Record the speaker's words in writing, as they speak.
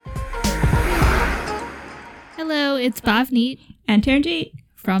Hello, it's Bhavneet and Taranjeet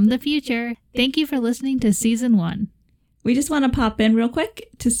from the future. Thank you for listening to Season 1. We just want to pop in real quick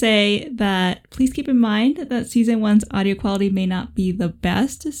to say that please keep in mind that Season 1's audio quality may not be the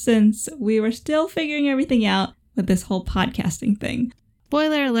best since we were still figuring everything out with this whole podcasting thing.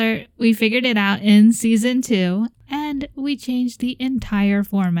 Spoiler alert, we figured it out in Season 2, and we changed the entire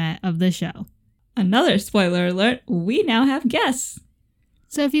format of the show. Another spoiler alert, we now have guests.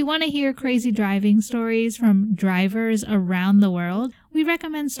 So if you want to hear crazy driving stories from drivers around the world, we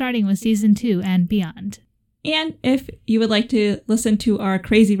recommend starting with Season 2 and beyond. And if you would like to listen to our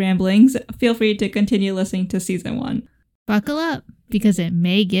crazy ramblings, feel free to continue listening to Season 1. Buckle up, because it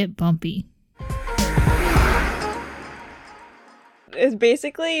may get bumpy. It's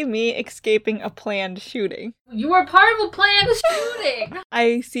basically me escaping a planned shooting. You were part of a planned shooting!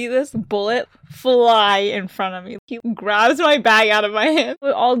 I see this bullet fly in front of me. He grabs my bag out of my hand. We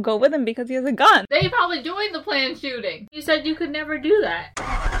all go with him because he has a gun. They probably joined the planned shooting. You said you could never do that.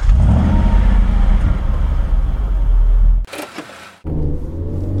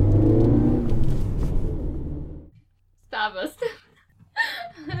 Stop us.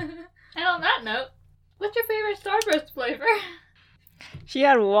 And on that note, what's your favorite Starburst flavor? She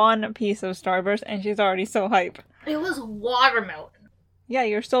had one piece of Starburst and she's already so hype. It was watermelon. Yeah,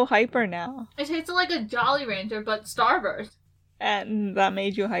 you're so hyper now. It tasted like a Jolly Rancher, but Starburst. And that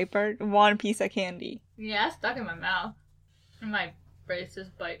made you hyper? One piece of candy. Yeah, stuck in my mouth. In my braces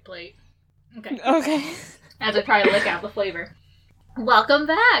bite plate. Okay. Okay. As I try to lick out the flavor. Welcome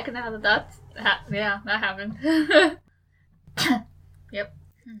back! Now that that's... yeah, that happened. Yep.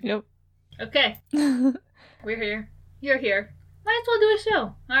 Yep. Okay. We're here. You're here. Might as well do a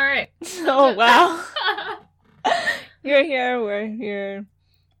show. Alright. Oh, wow. You're here, we're here.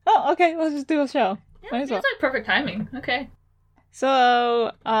 Oh, okay, let's just do a show. Yeah, Might as well. it's like perfect timing. Okay.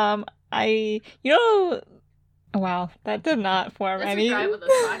 So, wow, that did not form Let's any... subscribe with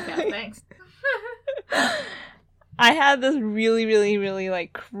this podcast, thanks. I had this really, really, really,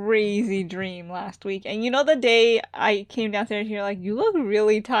 like, crazy dream last week. And you know the day I came downstairs and you're like, you look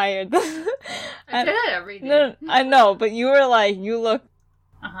really tired. I say that every day. No, I know, but you were like, you look...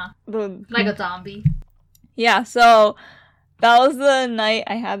 Like a zombie. Yeah, so that was the night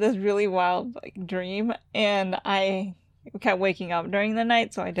I had this really wild, like, dream. And I kept waking up during the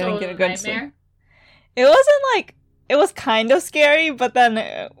night, so I didn't get a good sleep. It wasn't, like... It was kind of scary, but then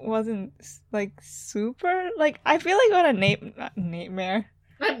it wasn't, like, super... Like, I feel like I had a nightmare. A nightmare?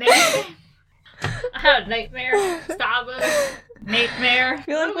 I had a nightmare. Stop it. Nightmare. I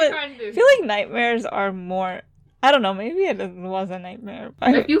feel What like, are we trying to do? I feel like nightmares are more... I don't know, maybe it was a nightmare.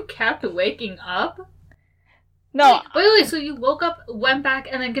 If you kept waking up? No. Wait, so you woke up, went back,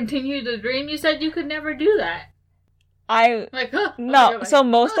 and then continued the dream? You said you could never do that. Like, huh? No, Like, so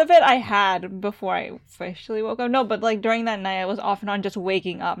most of it I had before I officially woke up. No, but like during that night I was off and on just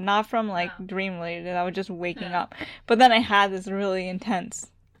waking up. Not from like dream related, I was just waking up. But then I had this really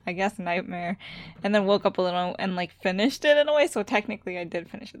intense, I guess, nightmare. And then woke up a little and like finished it in a way. So technically I did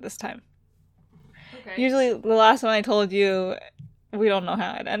finish it this time. Okay. Usually the last one I told you, we don't know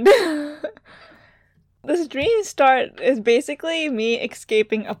how it ended. This dream start is basically me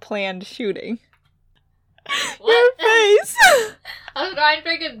escaping a planned shooting. What? Your face! I was trying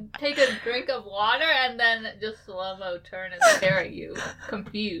to take a drink of water and then just slow-mo turn and stare at you,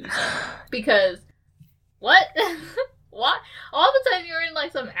 confused. Because, what? What? All of a sudden you're in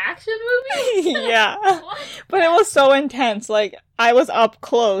like some action movie? Yeah. What? But it was so intense, like, I was up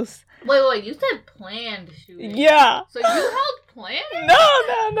close. Wait, you said planned shooting. Yeah. So you held planned?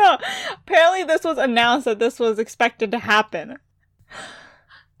 No. Apparently this was announced that this was expected to happen.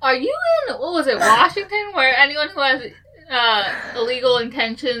 Are you in, what was it, Washington, where anyone who has illegal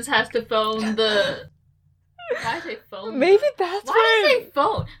intentions has to phone the... Why did I say phone? Maybe that's Why did I say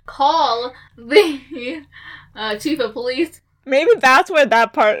phone? Call the chief of police. Maybe that's where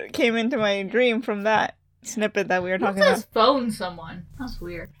that part came into my dream from that snippet that we were talking Who says about. phone someone? That's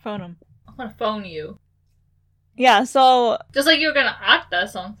weird. Phone him. I'm gonna phone you. Yeah, so... Just like you were gonna acta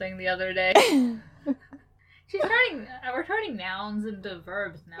something the other day. We're turning nouns into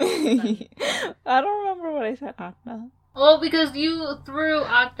verbs now. I don't remember what I said. Well, because you threw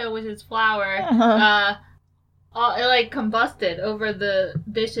acta, which is flour, it like combusted over the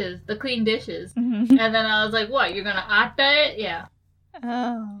dishes, the clean dishes. Mm-hmm. And then I was like, what, you're gonna acta it? Yeah.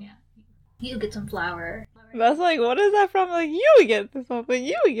 Oh. Yeah. You get some flour. That's like, what is that from? Like, you get something,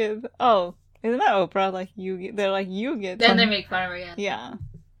 you get... Oh, isn't that Oprah? Like, they're like, you get Then something. they make fun of her, yeah. Yeah.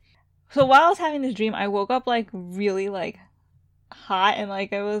 So while I was having this dream, I woke up, like, really, like, hot and,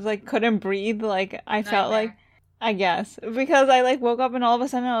 like, I was, like, couldn't breathe. Like, I felt like, I guess. Because I, like, woke up and all of a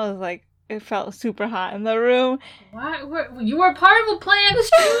sudden I was, like, it felt super hot in the room. What? You were part of a planned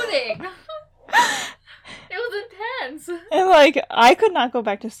shooting. It was intense. And, like, I could not go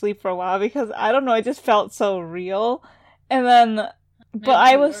back to sleep for a while because, I don't know, it just felt so real. And then, but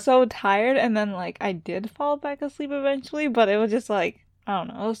I was so tired, and then, like, I did fall back asleep eventually, but it was just, like, I don't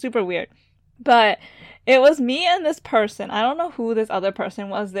know, it was super weird. But it was me and this person. I don't know who this other person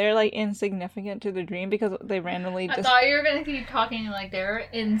was. They're, like, insignificant to the dream because they randomly just... I thought you were going to keep talking like they were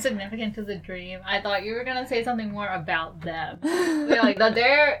insignificant to the dream. I thought you were going to say something more about them. You're like, that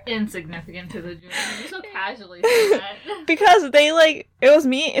they're insignificant to the dream. You so casually say that. Because they, like,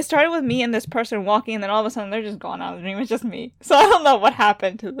 it started with me and this person walking, and then all of a sudden they're just gone out of the dream. It's just me. So I don't know what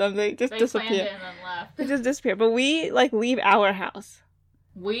happened to them. They just disappeared. Planned it and then left. They just disappeared. But we, like, leave our house.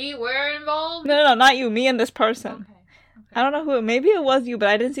 We were involved? No, not you. Me and this person. Okay. I don't know who. Maybe it was you, but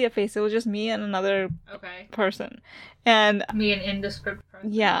I didn't see a face. It was just me and another person. And me, an indescript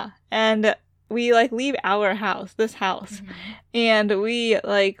person. Yeah. And we, like, leave our house, this house. Mm-hmm. And we,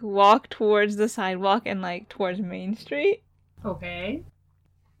 like, walk towards the sidewalk and, like, towards Main Street. Okay.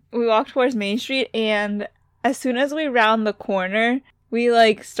 We walk towards Main Street, and as soon as we round the corner, we,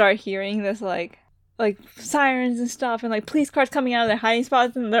 like, start hearing this, like sirens and stuff, and, like, police cars coming out of their hiding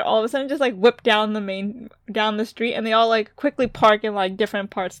spots, and they're all of a sudden just, like, whip down the street, and they all, like, quickly park in, like, different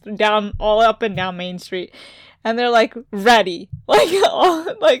parts, all up and down Main Street, and they're, like, ready, like,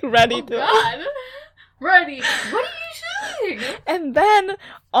 all, like, ready to... God. Ready. What are you shooting? And then,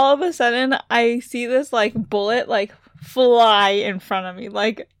 all of a sudden, I see this, like, bullet, like, fly in front of me,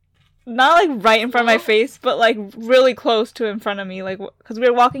 like... Not, like, right in front of my face, but, like, really close to in front of me, like, because we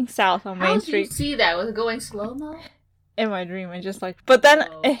were walking south on Main Street. How did you see that? Was it going slow-mo? In my dream, it just, like... But then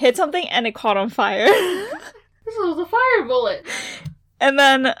it hit something, and it caught on fire. This was a fire bullet. And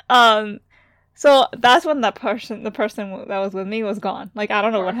then, so that's when the person that was with me was gone. Like, I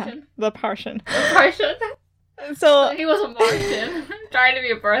don't know what happened. The Partian. So he was a Martian. Trying to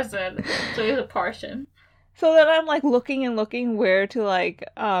be a person, so he was a Partian. So then I'm, like, looking where to, like,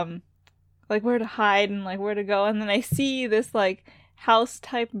 where to hide and, like, where to go. And then I see this, like,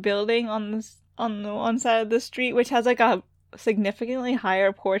 house-type building on the one side of the street, which has, like, a significantly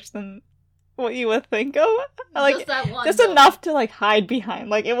higher porch than what you would think of. Like, just enough to, like, hide behind.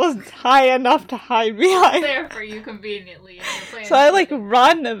 Like, it was high enough to hide behind. There for you conveniently. So I, like,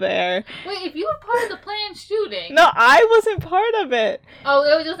 run there. Wait, if you were part of the planned shooting... No, I wasn't part of it. Oh,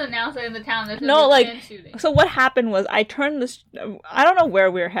 it was just announced in the town there's planned shooting. So what happened was I turned I don't know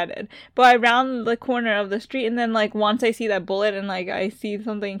where we were headed, but I rounded the corner of the street, and then, like, once I see that bullet and, like, I see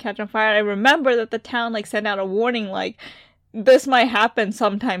something catch on fire, I remember that the town, like, sent out a warning, like, this might happen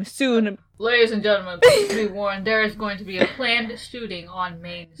sometime soon. Ladies and gentlemen, please be warned, there is going to be a planned shooting on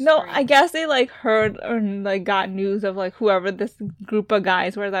Main Street. No, I guess they, like, heard or, like, got news of, like, whoever this group of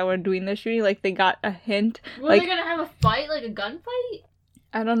guys were that were doing the shooting. Like, they got a hint. Were they gonna have a fight, like a gunfight?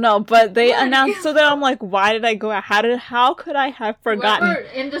 I don't know, but they announced, so then I'm like, why did I go out? How could I have forgotten? Whoever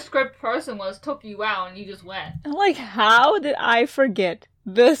indescript person took you out and you just went. I'm like, how did I forget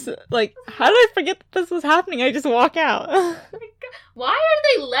this? Like, how did I forget that this was happening? I just walk out. Why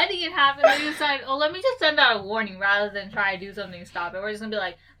are they letting it happen? They decide, let me just send out a warning rather than try to do something to stop it. We're just gonna be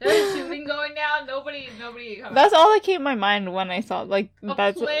like, there's a shooting going down. Nobody. That's all that came to my mind when I saw, like,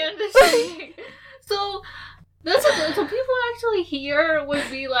 that's planned shooting. So people actually here would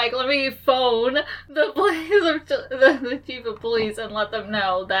be like, let me phone the chief of police and let them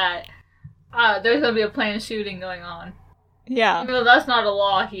know that there's gonna be a planned shooting going on. Yeah. Even though that's not a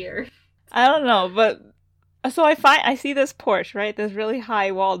law here. I don't know, but so I see this porch, right? This really high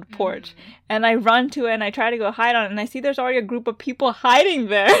walled porch. Mm-hmm. And I run to it and I try to go hide on it, and I see there's already a group of people hiding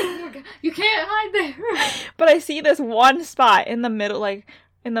there. You can't hide there. But I see this one spot in the middle, like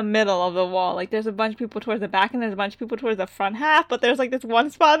in the middle of the wall. Like, there's a bunch of people towards the back and there's a bunch of people towards the front half, but there's, like, this one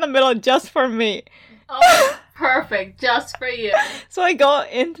spot in the middle just for me. Oh, perfect. Just for you. So I go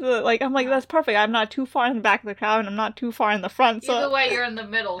into the, like, I'm like, that's perfect. I'm not too far in the back of the crowd and I'm not too far in the front. So either way, you're in the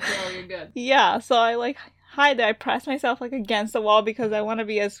middle, so you're good. Yeah, so I, like, hide there. I press myself, like, against the wall because I want to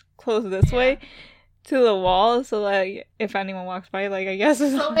be as close this way to the wall, so, like, if anyone walks by, like, I guess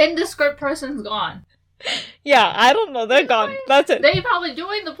it's... So indescript person's gone. Yeah, I don't know. They're gone. That's it. They probably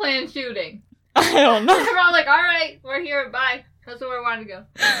joined the planned shooting. I don't know. They're all like, alright, we're here, bye. That's where we wanted to go.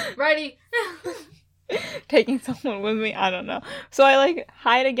 Ready? Taking someone with me, I don't know. So I, like,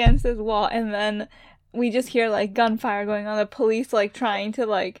 hide against this wall, and then we just hear, like, gunfire going on. The police, like, trying to,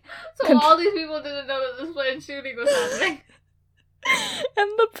 like... So all these people didn't know that this planned shooting was happening. And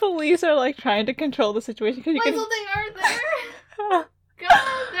the police are, like, trying to control the situation. So they aren't there?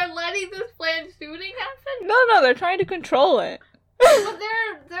 God, they're letting this planned shooting happen? No, they're trying to control it. But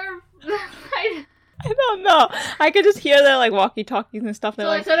they're don't know. I could just hear their like walkie-talkies and stuff.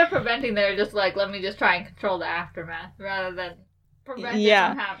 So instead of preventing, they're just like, let me just try and control the aftermath rather than prevent it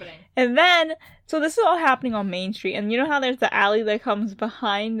from happening. And then, so this is all happening on Main Street, and you know how there's the alley that comes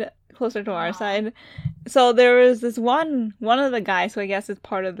behind, closer to our side? So there was this one of the guys, so I guess it's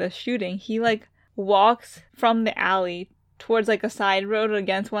part of the shooting, he like walks from the alley towards like a side road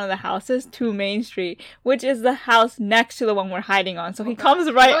against one of the houses to Main Street, which is the house next to the one we're hiding on. So he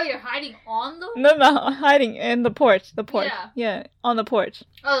comes right... Oh, you're hiding on the... No, hiding in the porch. The porch. Yeah, on the porch.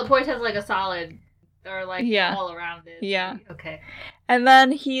 Oh, the porch has like a solid... Or like all around it. Yeah. Okay. And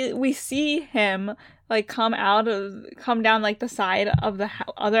then we see him like come down like the side of the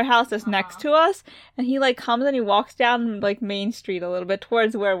other house that's next to us, and he like comes and he walks down like Main Street a little bit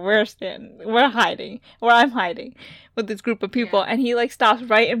towards where we're hiding, where I'm hiding with this group of people, and he like stops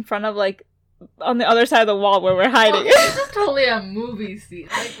right in front of like on the other side of the wall where we're hiding. This is totally a movie scene.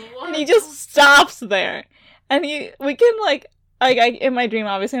 Like, what? And he just stops there, and we can like in my dream,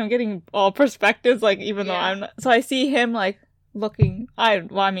 obviously, I'm getting all perspectives, like, even though I'm not... So I see him, like, looking... I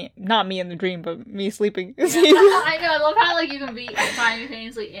mean, not me in the dream, but me sleeping. Yeah. I know, I love how, like, you can be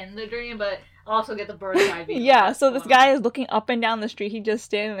simultaneously in the dream, but also get the bird's eye view. Yeah, so this guy is looking up and down the street. He just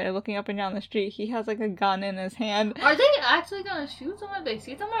standing there looking up and down the street. He has, like, a gun in his hand. Are they actually gonna shoot someone if they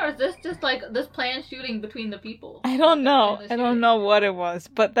see someone, or is this just, like, this planned shooting between the people? I don't know. I don't know what it was.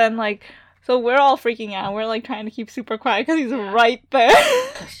 But then, like... So we're all freaking out. We're, like, trying to keep super quiet because he's right there.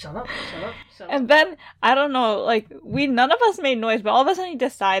 Shut up. And then, I don't know, like, none of us made noise, but all of a sudden he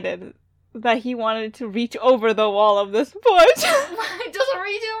decided that he wanted to reach over the wall of this porch. Just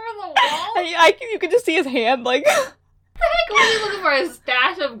reach over the wall? And you could just see his hand, like... What the heck? Was he looking for a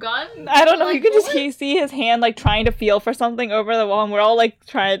stash of guns? I don't know. Like, you could just see his hand, like, trying to feel for something over the wall, and we're all, like,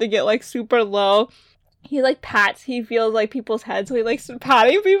 trying to get, like, super low. He, like, he feels, like, people's heads, so he likes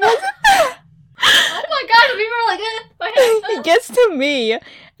patting people's... Oh my god, people are like, my head. He gets to me,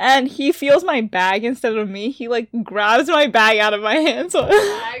 and he feels my bag instead of me. He, like, grabs my bag out of my hand, so...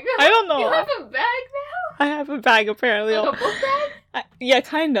 I don't know. You have a bag now? I have a bag, apparently. Like a book bag? Yeah,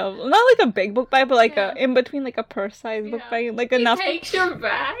 kind of. Not like a big book bag, but like a in between, like a purse-sized book bag. Like enough. He takes your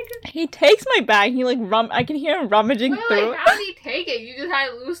bag? He takes my bag. He, like, I can hear him rummaging through. How did he take it? You just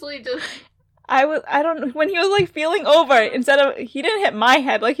had loosely just... I don't know, when he was, like, feeling over, he didn't hit my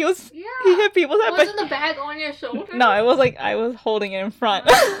head, like, he hit people's head. Wasn't the bag on your shoulder? No, it was, like, I was holding it in front.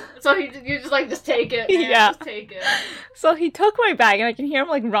 So you just, like, just take it. Yeah. Just take it. So he took my bag, and I can hear him,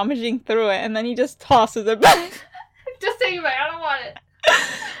 like, rummaging through it, and then he just tosses it back. Just take it back, I don't want it.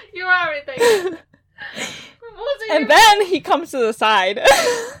 You want everything. And then he comes to the side.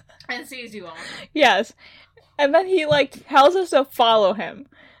 And sees you all. Yes. And then he, like, tells us to follow him.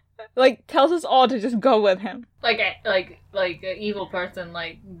 Like, tells us all to just go with him. Like an evil person,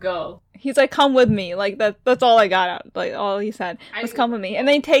 like, go. He's like, come with me. Like, that's all I got out. Like, all he said was come with me. And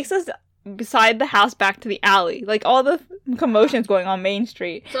then he takes us beside the house back to the alley. Like, all the commotion's going on Main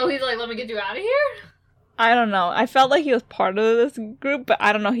Street. So he's like, let me get you out of here? I don't know. I felt like he was part of this group, but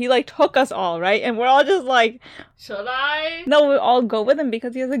I don't know. He, like, took us all, right? And we're all just like... Should I? No, we all go with him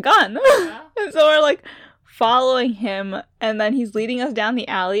because he has a gun. Yeah. And so we're, like... following him, and then he's leading us down the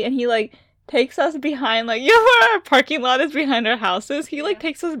alley, and he, like, takes us behind, like, you know where our parking lot is behind our houses? He, like,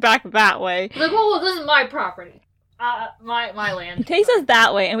 takes us back that way. Like, well, this is my property. My land. He takes us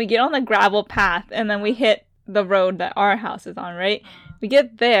that way, and we get on the gravel path, and then we hit the road that our house is on, right? We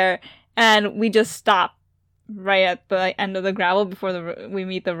get there, and we just stop right at the end of the gravel before we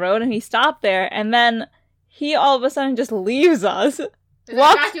meet the road, and he stopped there, and then he all of a sudden just leaves us.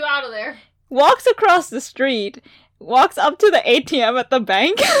 Got you out of there. Walks across the street, walks up to the ATM at the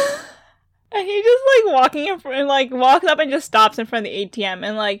bank, and he just, like, walking in front, like, walks up and just stops in front of the ATM,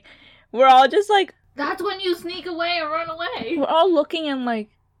 and, like, we're all just, like... That's when you sneak away and run away. We're all looking and, like,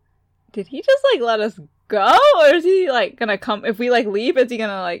 did he just, like, let us go? Or is he, like, gonna come... If we, like, leave, is he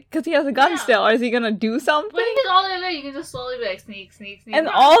gonna, like... Because he has a gun still, or is he gonna do something? When he's all the way there, you can just slowly be like, sneak. And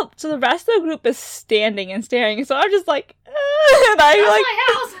so the rest of the group is standing and staring, so I'm just, like... and I, that's like,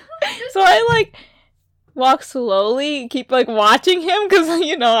 my house! So I, like, walk slowly, keep, like, watching him, because,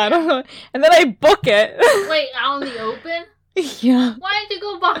 you know, I don't know. And then I book it. Wait, out in the open? Yeah. Why did you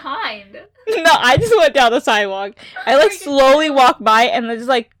go behind? No, I just went down the sidewalk. I, like, slowly walk by, and then just,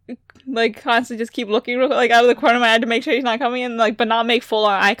 like, constantly just keep looking, like, out of the corner of my eye to make sure he's not coming in, like, but not make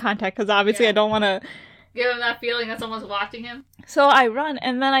full-on eye contact, because obviously I don't want to... Give him that feeling that someone's watching him? So I run,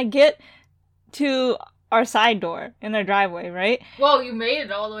 and then I get to... our side door in their driveway, right? Whoa, you made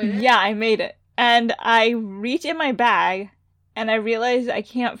it all the way there? Yeah, I made it. And I reach in my bag, and I realize I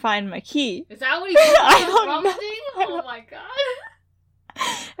can't find my key. Is that what he did? I don't know. Oh my god.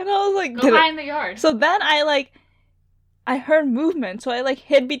 And I was like, Go hide in the yard. So then I heard movement, so I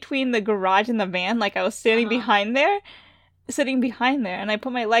hid between the garage and the van, like I was standing sitting behind there, and I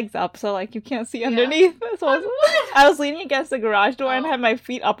put my legs up so you can't see underneath. So I was leaning against the garage door and had my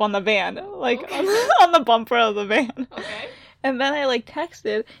feet up on the van, on the bumper of the van. Okay. And then I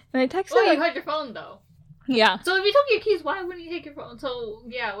texted, and I texted. Well, you had your phone though. Yeah. So if you took your keys, why wouldn't you take your phone? So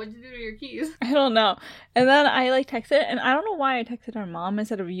yeah, what'd you do to your keys? I don't know. And then I texted, and I don't know why I texted our mom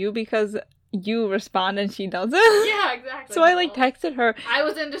instead of you, because you respond and she doesn't. Yeah, exactly. So I texted her. I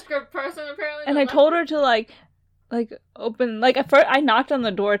was an indiscreet person apparently. And I told her to open, at first I knocked on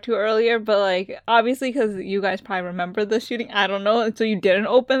the door too earlier, but obviously because you guys probably remember the shooting, I don't know, so you didn't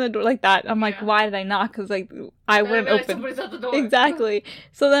open the door like that. I'm why did I knock? Because I wouldn't open. Somebody's at the door. Exactly.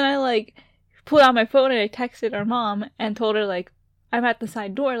 So then I pulled out my phone and I texted our mom and told her I'm at the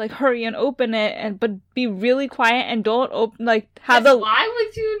side door, hurry and open it, but be really quiet and don't open, have the... Why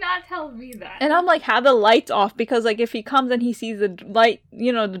would you not tell me that? And I'm have the lights off, because if he comes and he sees the light,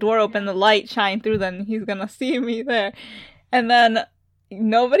 the door open, the light shine through, then he's gonna see me there. And then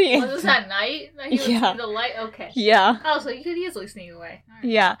nobody... Was this at night that he would see the light? Okay. Yeah. Oh, so you could easily sneak away. Right.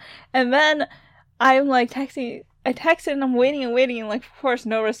 Yeah. And then I'm texting... I texted and I'm waiting and of course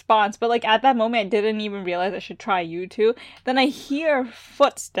no response, but at that moment I didn't even realize I should try you too. Then I hear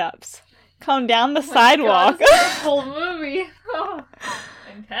footsteps come down the sidewalk. God, this is a whole movie. Oh,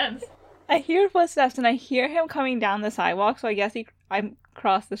 intense. I hear footsteps and I hear him coming down the sidewalk, so I guess I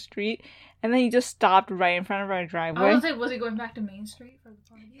crossed the street, and then he just stopped right in front of our driveway. I was was he going back to Main Street for the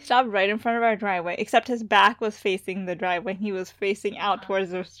party? He stopped right in front of our driveway, except his back was facing the driveway and he was facing out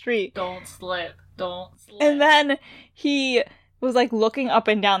towards the street. Don't slip. Don't slip. And then he was looking up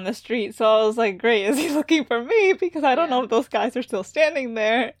and down the street, so I was great, is he looking for me? Because I don't know if those guys are still standing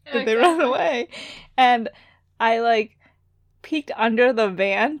there. Did they run away? And I peeked under the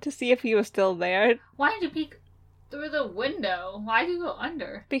van to see if he was still there. Why did you peek through the window? Why did you go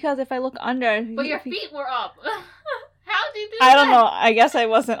under? Because if I look under... But your feet were up. How did you do that? I don't know. I guess I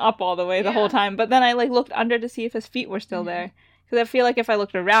wasn't up all the way the whole time. But then I looked under to see if his feet were still there. Because I feel if I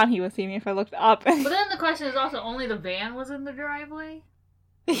looked around, he would see me. If I looked up... But then the question is also, only the van was in the driveway?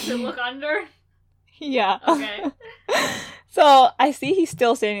 To look under? Yeah. Okay. So I see he's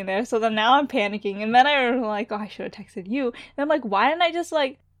still standing there. So then now I'm panicking. And then I'm I should have texted you. And I'm why didn't I just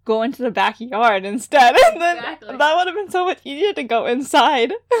go into the backyard instead? And then that would have been so much easier to go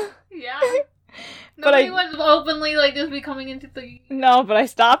inside. Yeah. Nobody would openly just be coming into the... No, but I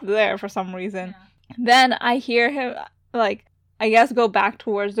stopped there for some reason. Yeah. Then I hear him I guess go back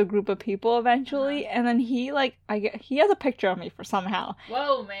towards the group of people eventually, and then he he has a picture of me for somehow.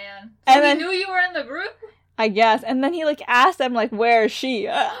 Whoa, man! So and he knew you were in the group? I guess, and then he asked them where is she?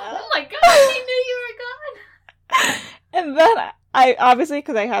 Oh my god, he knew you were gone. And then I obviously,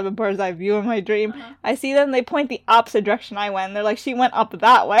 because I have a bird's eye view in my dream, I see them. They point the opposite direction I went. They're she went up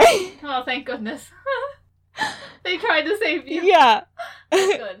that way. Oh, thank goodness. They tried to save you. Yeah.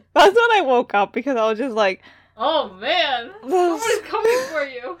 That's good. That's when I woke up, because I was just oh man, somebody's coming for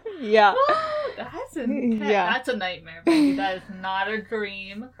you. Yeah. Oh, that's that's a nightmare, baby. That is not a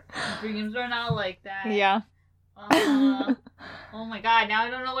dream. Dreams are not like that. Yeah. Oh my god, now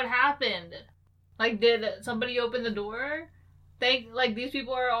I don't know what happened. Did somebody open the door? These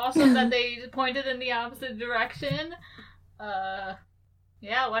people are awesome that they pointed in the opposite direction.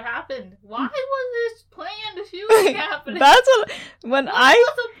 Yeah, what happened? Why was this planned shooting happening? That's when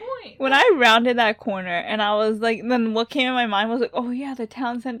what's the point? When I rounded that corner and I was then what came in my mind was oh yeah, the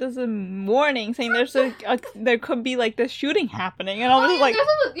town sent us a warning saying there could be this shooting happening, and I was there might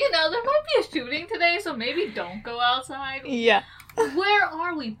be a shooting today, so maybe don't go outside. Yeah. Where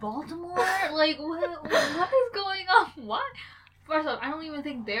are we, Baltimore? What is going on? What? First off, I don't even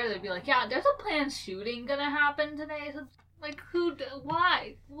think they'd be yeah, there's a planned shooting gonna happen today. So who?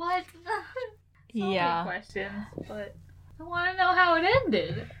 Why? What? Yeah. Many questions, but I want to know how it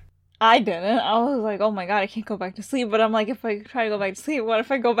ended. I didn't. I was oh my god, I can't go back to sleep. But I'm if I try to go back to sleep, what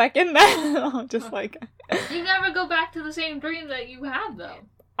if I go back in there? I'm just You never go back to the same dream that you had, though.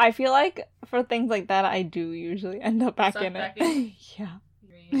 I feel for things like that, I do usually end up back in it. Yeah.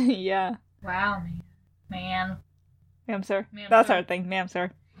 Yeah. Wow, man. Ma'am, sir. That's our thing. Ma'am,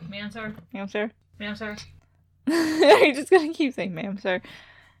 sir. Ma'am, sir. Ma'am, sir. Ma'am, sir. You're just gonna keep saying ma'am, sir.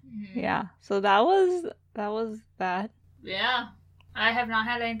 Mm-hmm. Yeah. So that was that. Yeah. I have not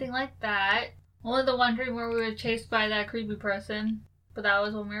had anything like that. Only the one dream where we were chased by that creepy person. But that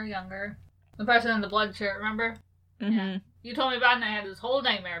was when we were younger. The person in the blood shirt, remember? Mm-hmm. Yeah. You told me about it and I had this whole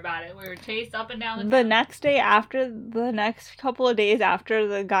nightmare about it. We were chased up and down the town. The next couple of days after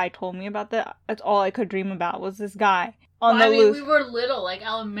the guy told me about that's all I could dream about was this guy. on the loose. We were little, like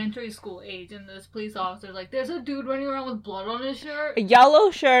elementary school age, and this police officer's like, there's a dude running around with blood on his shirt. A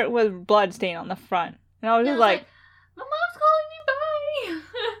yellow shirt with blood stain on the front. And I was just like, my mom's calling me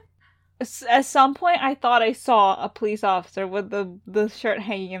by. At some point, I thought I saw a police officer with the shirt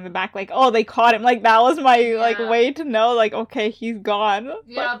hanging in the back. Like, oh, they caught him. Like, that was my, like, way to know, like, okay, he's gone.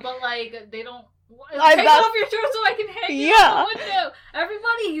 Yeah, but like, they don't... Take off your shirt so I can hang you out the window.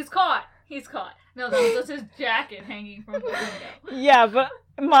 Everybody, he's caught. He's caught. No, that was just his jacket hanging from the window. Yeah, but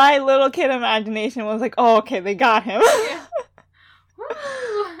my little kid imagination was like, oh, okay, they got him. Yeah.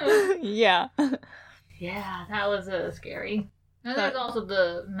 Yeah. Yeah, that was scary. And there's also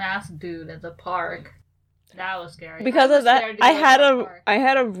the masked dude at the park. That was scary. Because of that, I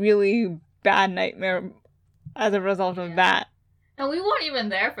had a really bad nightmare as a result of that. And we weren't even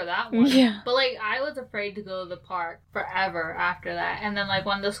there for that one. Yeah. But, like, I was afraid to go to the park forever after that. And then, like,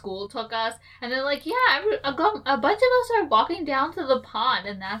 when the school took us, and they're like, yeah, a bunch of us are walking down to the pond,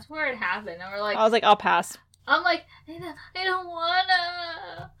 and that's where it happened. And we're like... I was like, I'll pass. I'm like, I don't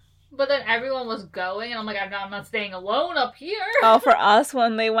wanna... But then everyone was going, and I'm like, I'm not staying alone up here. Oh, for us,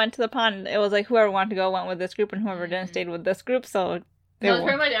 when they went to the pond, it was like whoever wanted to go went with this group, and whoever didn't stayed with this group, so... No,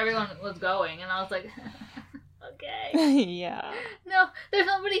 pretty much everyone was going, and I was like... Okay. Yeah. No, there's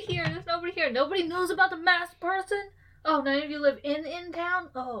nobody here. There's nobody here. Nobody knows about the masked person. Oh, none of you live in town?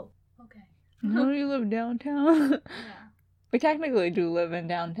 Oh, okay. None of you live downtown? Yeah. We technically do live in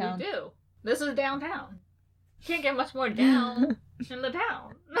downtown. We do. This is downtown. Can't get much more down in the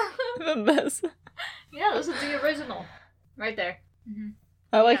town. The best. Yeah, this is the original. Right there. Mm-hmm.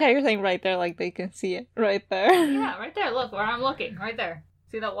 I like how you're saying right there, like they can see it. Right there. Yeah, right there. Look where I'm looking. Right there.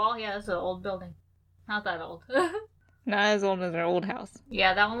 See that wall? Yeah, that's an old building. Not that old. Not as old as our old house.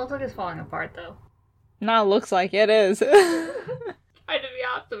 Yeah, that one looks like it's falling apart, though. No, it looks like it is. Trying to be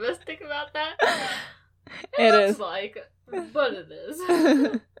optimistic about that. It looks like, but it is.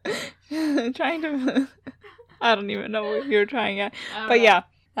 Trying to... I don't even know what you're trying at. But yeah,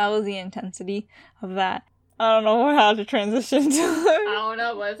 that was the intensity of that. I don't know how to transition to it. I don't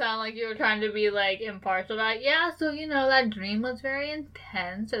know, but it sounded like you were trying to be, like, impartial about it. Yeah, so, you know, that dream was very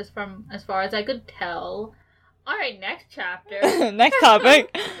intense as far as I could tell. Alright, next chapter. Next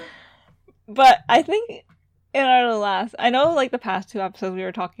topic. But I think in our last... I know, like, the past 2 episodes we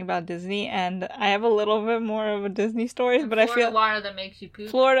were talking about Disney, and I have a little bit more of a Disney stories, but I feel... water that makes you poop.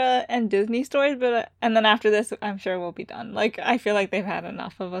 Florida and Disney stories, but... And then after this, I'm sure we'll be done. Like, I feel like they've had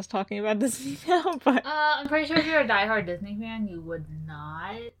enough of us talking about Disney now, but... I'm pretty sure if you're a diehard Disney fan, you would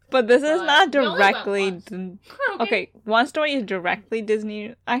not. But this is not directly... Okay, one story is directly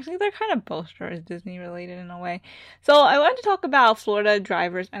Disney... Actually, they're kind of both stories Disney related in a way. So, I wanted to talk about Florida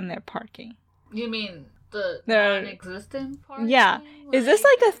drivers and their parking. You mean... The non-existent part? Yeah. Is this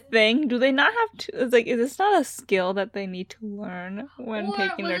like a thing? Do they not have to... Is this not a skill that they need to learn when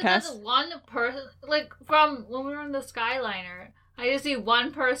taking their test? One person... Like, from when we were in the Skyliner, I just see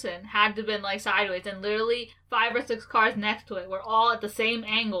one person had to been, like, sideways, and literally 5 or 6 cars next to it were all at the same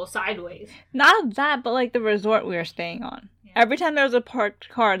angle sideways. Not that, but, like, the resort we were staying on. Yeah. Every time there was a parked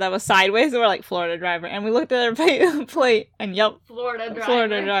car that was sideways, they were like, Florida driver. And we looked at their plate, and yep. Florida driver.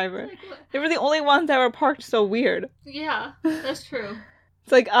 Florida driver. They were the only ones that were parked so weird. Yeah, that's true.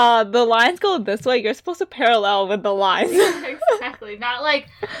 It's like, the lines go this way. You're supposed to parallel with the lines. Exactly. Not like,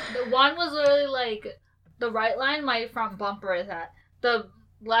 the one was literally like, the right line, my front bumper is at. The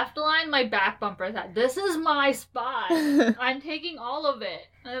left line, my back bumper is at. This is my spot. I'm taking all of it.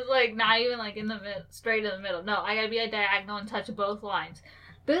 And it's like, not even like in the mid, straight in the middle. No, I gotta be a diagonal and touch both lines.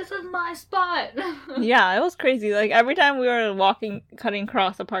 This is my spot. Yeah, it was crazy. Like, every time we were cutting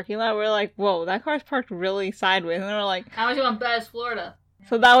across the parking lot, we were like, whoa, that car's parked really sideways. And we were like... How much you want bet is Florida?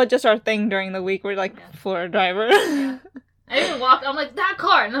 So that was just our thing during the week. We're like, yeah. Florida driver. Yeah. I even walked, I'm like, that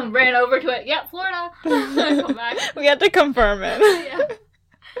car! And then ran over to it. Yep, Florida. Come back. We had to confirm it. Yeah.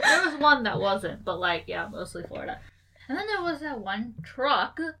 There was one that wasn't, but like, yeah, mostly Florida. And then there was that one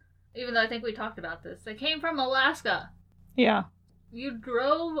truck, even though I think we talked about this, that came from Alaska. Yeah. You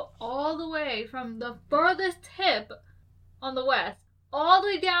drove all the way from the furthest tip on the west, all the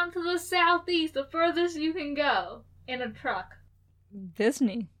way down to the southeast, the furthest you can go, in a truck.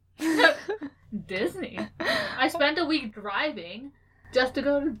 Disney. Disney? I spent a week driving just to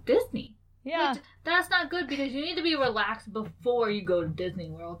go to Disney. Yeah. Which, that's not good because you need to be relaxed before you go to Disney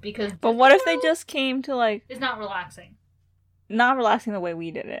World because... But what if they just came to like... It's not relaxing. Not relaxing the way we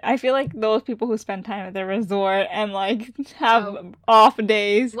did it. I feel like those people who spend time at their resort and like have off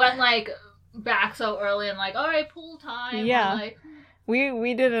days... Went like back so early and like, alright, pool time. Yeah. Like,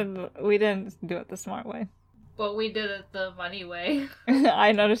 we didn't do it the smart way. But we did it the money way.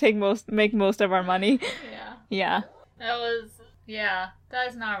 I know, to make most of our money. Yeah. Yeah. that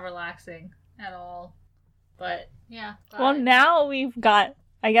is not relaxing at all. But, yeah. Well, now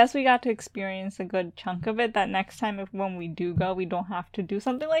I guess we got to experience a good chunk of it, that next time when we do go, we don't have to do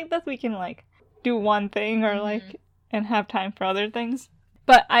something like this. We can, like, do one thing or, like, and have time for other things.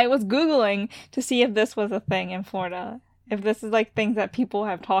 But I was Googling to see if this was a thing in Florida. If this is, like, things that people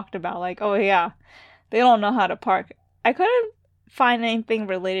have talked about. Like, oh, yeah, they don't know how to park. I couldn't find anything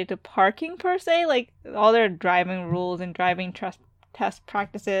related to parking, per se. Like, all their driving rules and driving test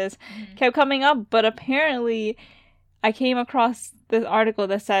practices kept coming up. But apparently, I came across this article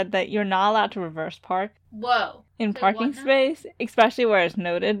that said that you're not allowed to reverse park. Whoa. In parking space, especially where it's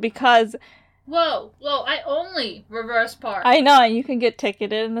noted, because... Whoa, I only reverse park. I know, and you can get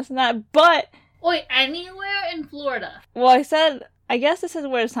ticketed and this and that, but... Wait, anywhere in Florida? Well, I guess this is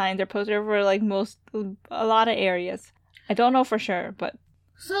where signs are posted over, like, a lot of areas. I don't know for sure, but...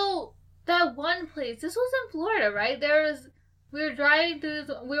 So, that one place, this was in Florida, right? We were driving through,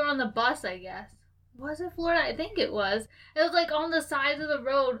 we were on the bus, I guess. Was it Florida? I think it was. It was like on the sides of the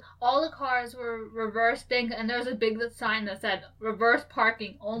road, all the cars were reversing, and there was a big sign that said reverse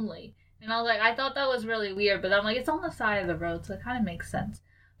parking only. And I was like, I thought that was really weird, but I'm like, it's on the side of the road, so it kind of makes sense.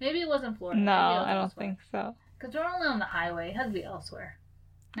 Maybe it wasn't Florida. No, I don't think so. Because we're only on the highway. It has to be elsewhere.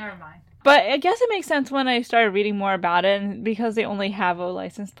 Never mind. But I guess it makes sense when I started reading more about it, and because they only have a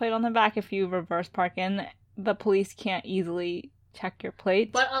license plate on the back, if you reverse park in, the police can't easily check your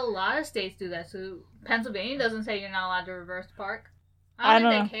plates. But a lot of states do that, so Pennsylvania doesn't say you're not allowed to reverse park. I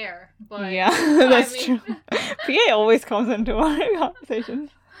don't think they care. But, yeah, that's true. PA always comes into our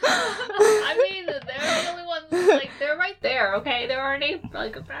conversations. I mean, they're the only ones, like, they're right there, okay? They're our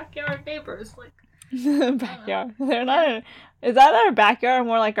like, backyard neighbors, like. Backyard. They're not, is that our backyard or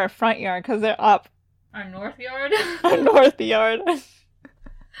more like our front yard? Because they're up. Our north yard? Our north yard.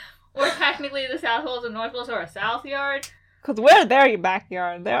 Or technically the south pole is a north pole, so our south yard. Because we're their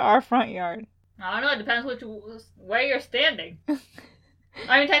backyard. They're our front yard. I don't know. It depends where you're standing.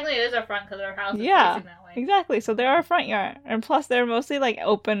 I mean, technically it is our front because our house is facing that way. Exactly. So they're our front yard. And plus they're mostly like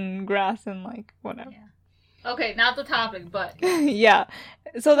open grass and like whatever. Yeah. Okay, not the topic, but... yeah.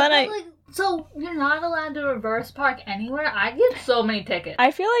 So then So you're not allowed to reverse park anywhere? I get so many tickets.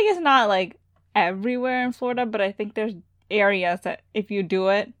 I feel like it's not like everywhere in Florida, but I think there's areas that if you do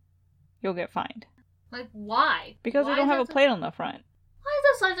it, you'll get fined. Like, why? Because they don't have a plate on the front. Why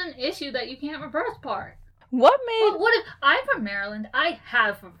is that such an issue that you can't reverse park? What made... Well, what if... I'm from Maryland. I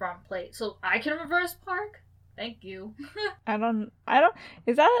have a front plate, so I can reverse park? Thank you. I don't...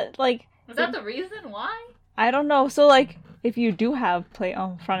 Is that, like... Is that the reason why? I don't know. So, like, if you do have plate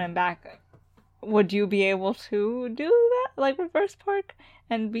on front and back, would you be able to do that? Like, reverse park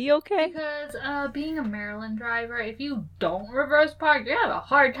and be okay? Because, being a Maryland driver, if you don't reverse park, you have a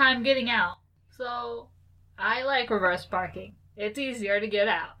hard time getting out. So, I like reverse parking. It's easier to get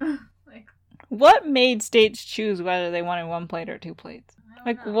out. What made states choose whether they wanted one plate or two plates?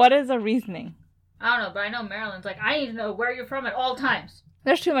 Like, what is the reasoning? I don't know, but I know Maryland's like, I need to know where you're from at all times.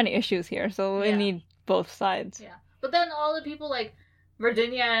 There's too many issues here, so we need both sides. Yeah. But then all the people like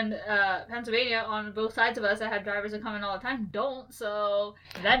Virginia and Pennsylvania on both sides of us that have drivers that come in all the time don't, so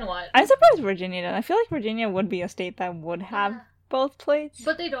then what? I'm surprised Virginia doesn't. I feel like Virginia would be a state that would have both plates.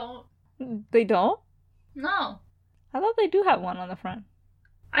 But they don't. They don't? No. I thought they do have one on the front.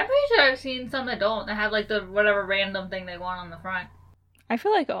 I'm pretty sure I've seen some that don't. That have like the whatever random thing they want on the front. I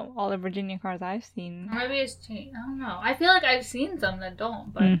feel like all the Virginia cars I've seen. Maybe it's changed. I don't know. I feel like I've seen some that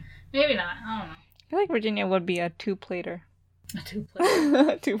don't, but maybe not. I don't know. I feel like Virginia would be a two-plater. A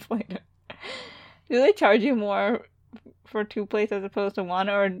two-plater? A two-plater. Do they charge you more for two plates as opposed to one,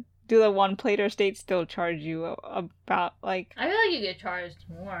 or do the one-plater states still charge you about, like... I feel like you get charged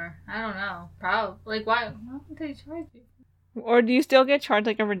more. I don't know. Probably. Like, why would they charge you? Or do you still get charged,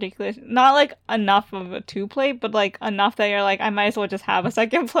 like, a ridiculous... Not, like, enough of a two-plate, but, like, enough that you're like, I might as well just have a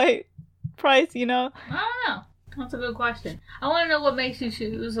second plate price, you know? I don't know. That's a good question. I want to know what makes you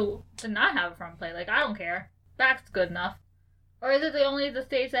choose to not have a front plate. Like, I don't care. Back's good enough. Or is it only the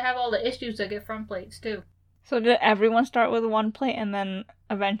states that have all the issues that get front plates, too? So did everyone start with one plate, and then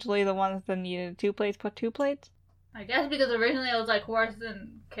eventually the ones that needed two plates put two plates? I guess because originally it was, like, horse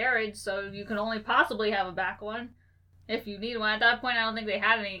and carriage, so you can only possibly have a back one. If you need one. At that point, I don't think they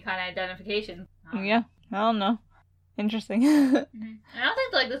had any kind of identification. Yeah, I don't know. Interesting. And I don't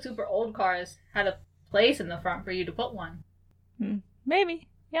think, like, the super old cars had a place in the front for you to put one. Maybe,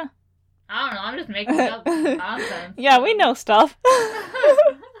 yeah. I don't know, I'm just making up nonsense. Yeah, we know stuff.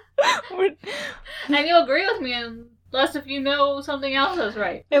 And you'll agree with me unless if you know something else is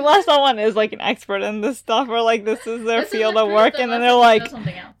right. Unless someone is, like, an expert in this stuff, or, like, this is their field of work, and then they're like...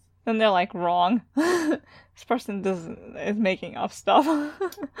 Something else. Then they're like, wrong. this person is making up stuff.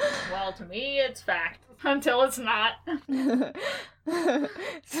 Well, to me, it's fact. Until it's not. It's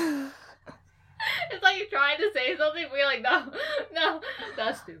like you're trying to say something, but you're like, no,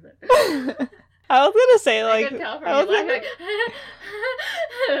 that's stupid. I was gonna say, I can tell from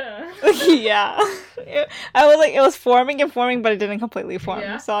yeah. I was like, it was forming, but it didn't completely form.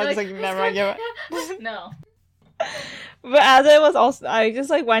 Yeah. So I was like, never mind, give it. No. But as I was also, I just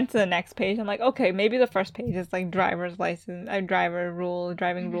like went to the next page. I'm like, okay, maybe the first page is like driver's license, driving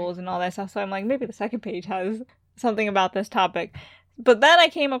rules and all that stuff. So I'm like, maybe the second page has something about this topic. But then I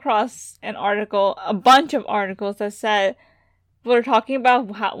came across a bunch of articles that said, we're talking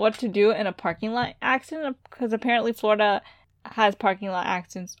about what to do in a parking lot accident, because apparently Florida has parking lot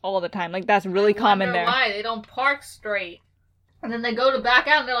accidents all the time. Like, that's really common there. Why they don't park straight, and then they go to back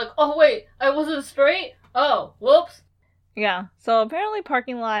out, and they're like, "Oh wait, I wasn't straight. Oh, whoops." Yeah. So apparently,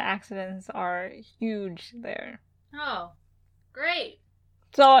 parking lot accidents are huge there. Oh, great.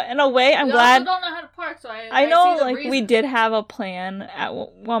 So in a way, I'm I glad. also don't know how to park, so I know, see the like, reason. we did have a plan at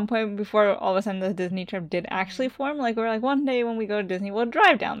one point before all of a sudden the Disney trip did actually form. Like, we were like, one day when we go to Disney, we'll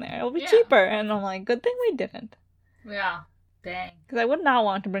drive down there. It'll be cheaper. And I'm like, good thing we didn't. Yeah. Dang. Because I would not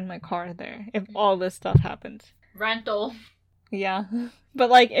want to bring my car there if all this stuff happens. Rental. Yeah. But,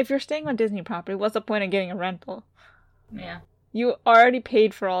 like, if you're staying on Disney property, what's the point of getting a rental? Yeah. You already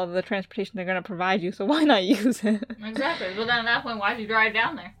paid for all of the transportation they're going to provide you, so why not use it? Exactly. But then at that point, why'd you drive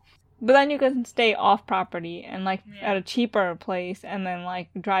down there? But then you can stay off property and, like, at a cheaper place and then, like,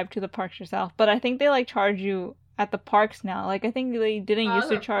 drive to the parks yourself. But I think they, like, charge you at the parks now. Like, I think they didn't used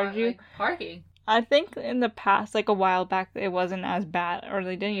to charge you. Like, parking. I think in the past, like, a while back, it wasn't as bad. Or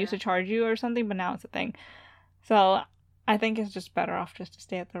they didn't used to charge you or something, but now it's a thing. So I think it's just better off just to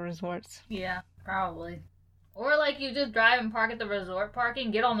stay at the resorts. Yeah, probably. Or, like, you just drive and park at the resort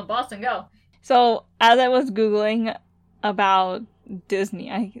parking, get on the bus and go. So, as I was Googling about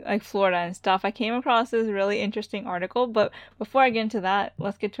Disney, like Florida and stuff, I came across this really interesting article. But before I get into that,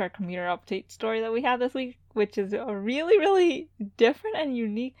 let's get to our commuter update story that we have this week, which is a really, really different and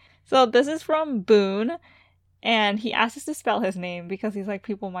unique. So, this is from Boone, and he asked us to spell his name because he's like,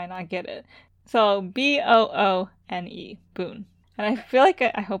 people might not get it. So, Boone, Boone. And I feel like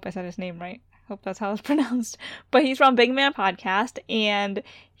I hope I said his name right. Hope that's how it's pronounced. But he's from Big Man Podcast, and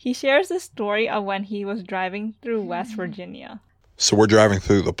he shares the story of when he was driving through West Virginia. So we're driving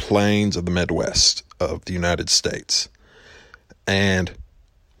through the plains of the Midwest of the United States. And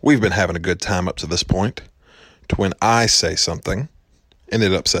we've been having a good time up to this point, to when I say something, and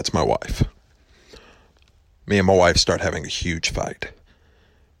it upsets my wife. Me and my wife start having a huge fight.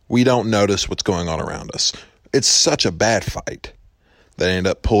 We don't notice what's going on around us. It's such a bad fight that I end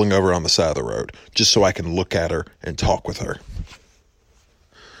up pulling over on the side of the road just so I can look at her and talk with her.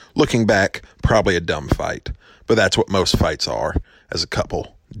 Looking back, probably a dumb fight, but that's what most fights are as a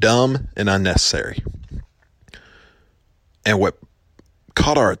couple. Dumb and unnecessary. And what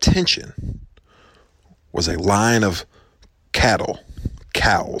caught our attention was a line of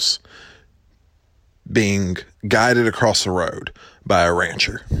cows, being guided across the road by a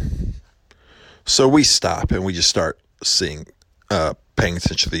rancher. So we stop and we just start paying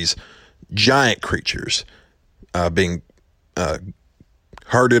attention to these giant creatures being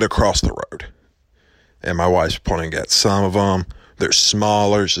herded across the road. And my wife's pointing at some of them. They're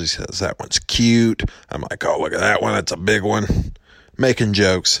smaller. She says, that one's cute. I'm like, oh, look at that one. That's a big one. Making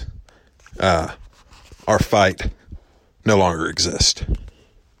jokes. Our fight no longer exists.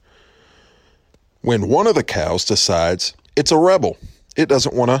 When one of the cows decides it's a rebel, it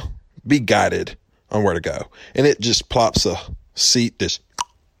doesn't want to be guided on where to go. And it just plops a seat just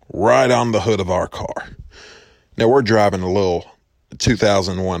right on the hood of our car. Now we're driving a little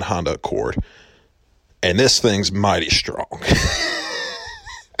 2001 Honda Accord, and this thing's mighty strong.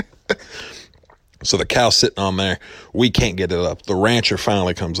 So the cow's sitting on there. We can't get it up. The rancher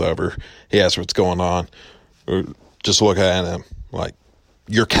finally comes over. He asks what's going on. We're just looking at him like,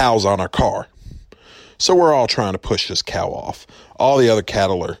 your cow's on our car. So we're all trying to push this cow off. All the other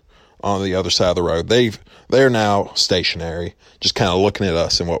cattle are on the other side of the road. They're now stationary, just kind of looking at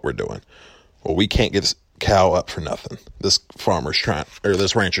us and what we're doing. Well, we can't get this cow up for nothing. This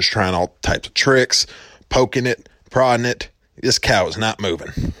rancher's trying all types of tricks, poking it, prodding it. This cow is not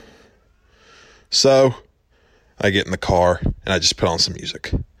moving. So I get in the car and I just put on some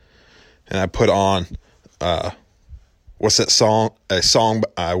music. And I put on, what's that song? A song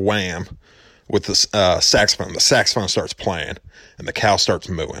by Wham! With the saxophone. The saxophone starts playing and the cow starts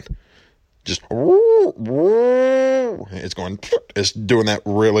mooing. Just, it's doing that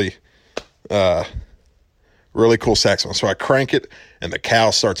really Really cool saxophone. So I crank it, and the cow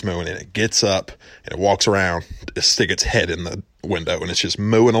starts mooing, and it gets up, and it walks around to stick its head in the window, and it's just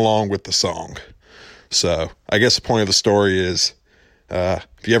mooing along with the song. So I guess the point of the story is,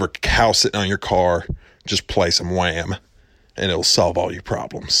 if you ever cow sitting on your car, just play some Wham, and it'll solve all your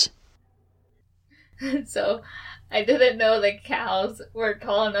problems. So, I didn't know that cows were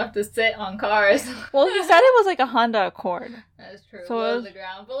tall enough to sit on cars. Well, he said it was like a Honda Accord. That's true. So Low to the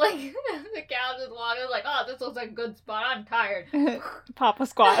ground. But, like, the cow just walked. I was like, oh, this looks like a good spot. I'm tired. Papa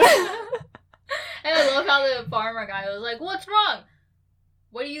squat. And I love how the farmer guy was like, what's wrong?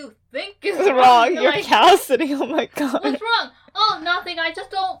 What do you think is wrong? Your like, cow sitting on my car. What's wrong? Oh, nothing. I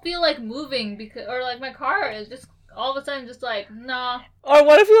just don't feel like moving because, or like my car is just all of a sudden just like, nah. Or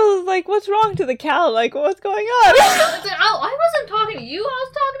what if he was like, what's wrong to the cow? Like, what's going on? It's like, oh, I wasn't talking to you. I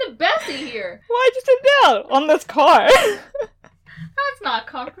was talking to Bessie here. Why'd you sit down on this car? That's not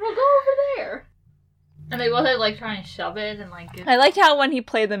comfortable. Go over there. And they both had like trying to shove it and like. I liked how when he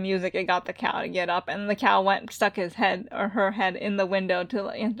played the music, it got the cow to get up, and the cow stuck his head or her head in the window to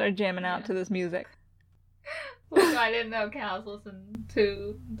like, start jamming out to this music. Which I didn't know cows listen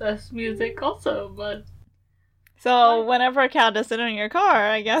to this music also, but. So whenever a cow does sit on your car,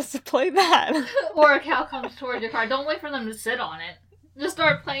 I guess play that. Or a cow comes towards your car. Don't wait for them to sit on it. Just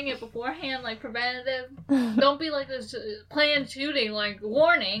start playing it beforehand, like preventative. Don't be like this planned shooting, like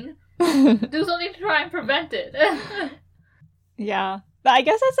warning. Do something to try and prevent it. Yeah. But I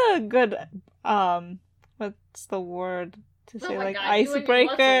guess that's a good, what's the word to say, like, God,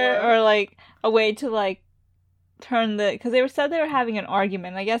 icebreaker, or like a way to like turn because they said they were having an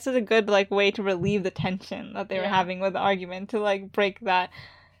argument. I guess it's a good like way to relieve the tension that they were having with the argument, to like break that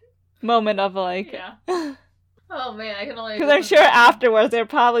moment of like. Yeah. Oh man, I can only. Because I'm sure afterwards they're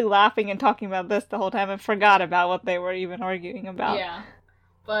probably laughing and talking about this the whole time and forgot about what they were even arguing about. Yeah,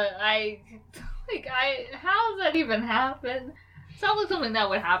 but how does that even happen? Sounds like something that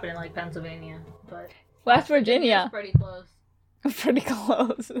would happen in like Pennsylvania, but West Virginia. Pretty close. Pretty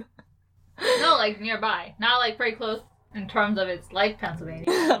close. No, like nearby. Not like pretty close in terms of it's like Pennsylvania.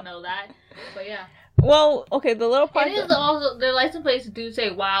 I don't know that. But yeah. Well, okay, the little part. It is also, their license plates do say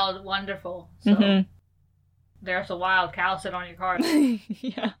wild, wonderful. So there's a wild cow sit on your car.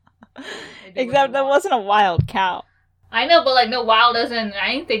 Yeah. Except that wasn't a wild cow. I know, but like no wild doesn't,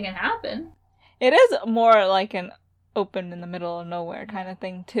 anything can happen. It is more like an open in the middle of nowhere kind of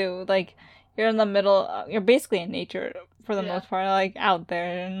thing too. Like you're in the middle, you're basically in nature for the most part, like out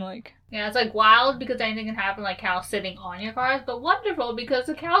there and like. Yeah, it's like wild because anything can happen, like cows sitting on your cars, but wonderful because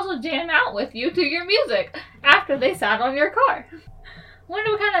the cows will jam out with you to your music after they sat on your car. I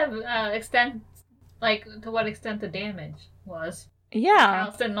wonder what kind of extent, like to what extent the damage was. Yeah.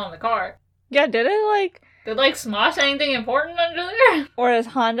 Cows sitting on the car. Yeah, did it like. Did like smosh anything important under there? Or is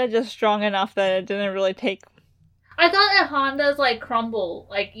Honda just strong enough that it didn't really take. I thought that Hondas like crumble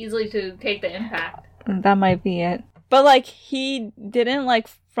like easily to take the impact. That might be it. But like he didn't like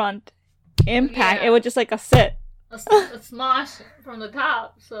front impact. It was just like a sit. A smosh from the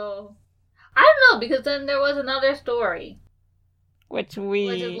top. So I don't know, because then there was another story. Which is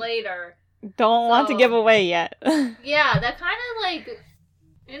later. Don't want to give away yet. Yeah, that kind of like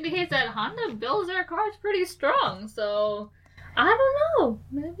indicates that Honda builds their cars pretty strong. So I don't know.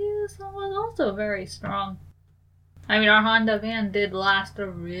 Maybe this one was also very strong. I mean, our Honda van did last a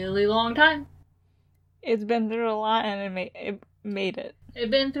really long time. It's been through a lot, and it made it. It's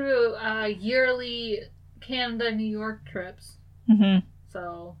been through yearly Canada, New York trips. Mm-hmm.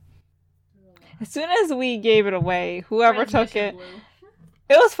 So as soon as we gave it away, whoever took it,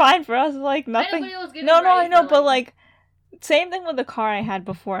 it was fine for us. Like nothing. I know, but like same thing with the car I had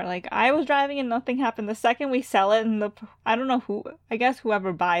before. Like I was driving and nothing happened. The second we sell it, and I don't know who. I guess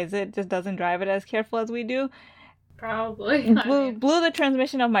whoever buys it just doesn't drive it as careful as we do. Probably. Blew the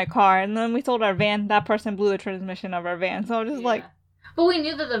transmission of my car, and then we sold our van. That person blew the transmission of our van. So I'm just like. But we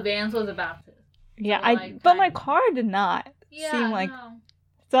knew that the vans was about to. Yeah, so but my car did not seem like. No.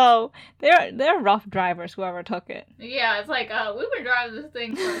 So they're rough drivers. Whoever took it. Yeah, it's like we've been driving this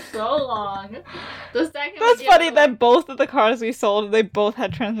thing for so long. That's funny that both of the cars we sold, they both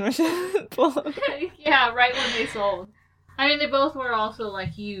had transmission blown. Yeah, right when they sold. I mean, they both were also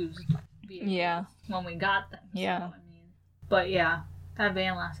like used vehicles. Yeah. When we got them. Yeah. So, I mean, but yeah, that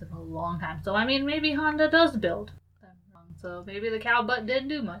van lasted a long time. So I mean, maybe Honda does build. So maybe the cow butt didn't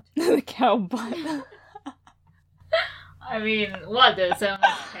do much. The cow butt. I mean, what, did it sit on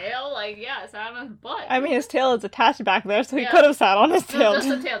his tail? Like, yeah, it sat on his butt. I mean, his tail is attached back there, so he could have sat on his tail. Just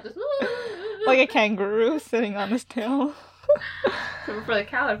the tail. Just like a kangaroo sitting on his tail. So for the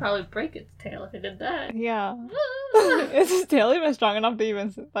cow, it'd probably break its tail if it did that. Yeah. Is its tail even strong enough to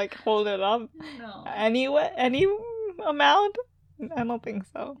even, like, hold it up? No. Any amount? I don't think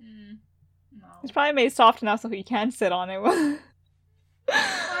so. No. It's probably made soft enough so he can sit on it. Why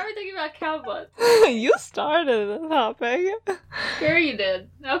are we thinking about cow butts? You started the topic. Sure you did.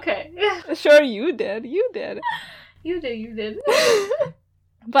 Okay. Sure you did. You did. You did.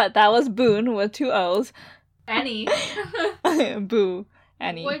 But that was Boone with 2 O's. Annie. Boo.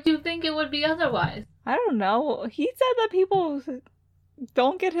 Annie. What do you think it would be otherwise? I don't know. He said that people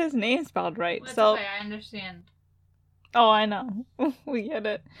don't get his name spelled right. Well, so okay, I understand. Oh, I know. We get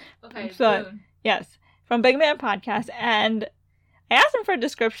it. Okay, So, Boone. yes. From Big Man Podcast. And I asked him for a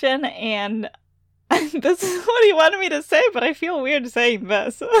description, and this is what he wanted me to say, but I feel weird saying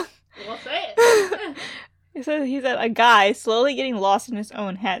this. We'll say it. He said a guy slowly getting lost in his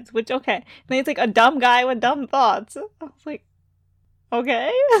own head, which, okay. Then he's like a dumb guy with dumb thoughts. I was like,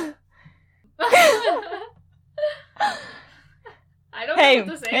 okay. I don't know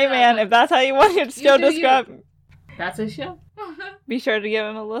what to say. Hey man, if that's how you want your show described, that's a show. be sure to give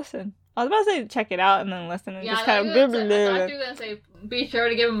him a listen. I was about to say check it out and then listen and just kind of. I thought you were gonna say be sure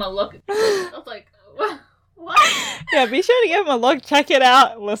to give him a look. I was like, what? Yeah, be sure to give him a look, check it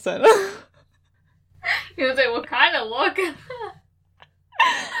out, listen. He was like, what kind of look?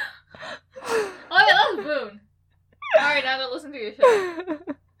 Oh yeah, that's Boone. Alright, now go listen to your show.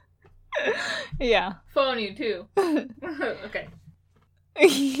 Yeah. Phone you too. Okay.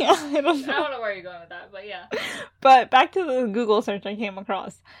 Yeah, I don't know. I don't know where you're going with that, but yeah. But back to the Google search I came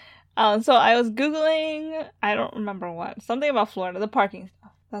across. So I was Googling, I don't remember what, something about Florida, the parking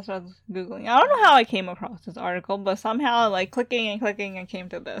stuff. That's what I was Googling. I don't know how I came across this article, but somehow, like, clicking, I came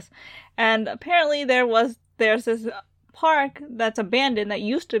to this. And apparently there's this park that's abandoned that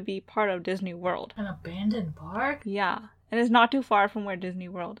used to be part of Disney World. An abandoned park? Yeah. And it's not too far from where Disney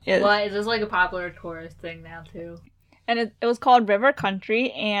World is. What? Is this like a popular tourist thing now, too? And it was called River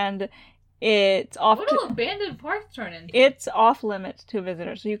Country, and it's off. What do abandoned parks turn into? It's off limits to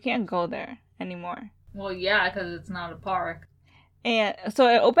visitors, so you can't go there anymore. Well, yeah, because it's not a park. And so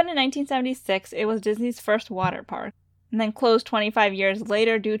it opened in 1976. It was Disney's first water park, and then closed 25 years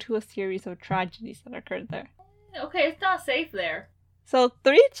later due to a series of tragedies that occurred there. Okay, it's not safe there. So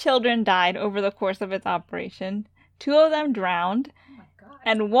 3 children died over the course of its operation. 2 of them drowned, Oh my god.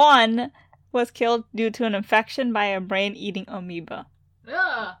 and 1 was killed due to an infection by a brain-eating amoeba.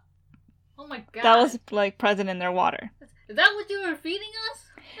 Ugh. Oh my god. That was, like, present in their water. Is that what you were feeding us?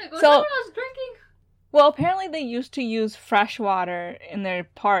 Like, was So- that what I was drinking? Well, apparently they used to use fresh water in their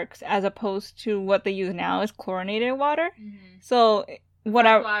parks as opposed to what they use now is chlorinated water. Mm-hmm. So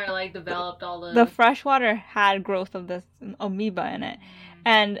whatever Water, like, developed all the fresh water had growth of this amoeba in it.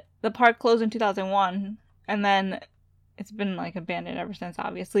 And the park closed in 2001, and then it's been, like, abandoned ever since,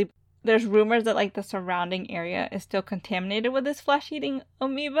 obviously. There's rumors that, like, the surrounding area is still contaminated with this flesh-eating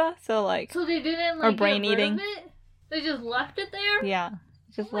amoeba, so, like... So they didn't, like, or brain-eating. get rid of it? They just left it there? Yeah.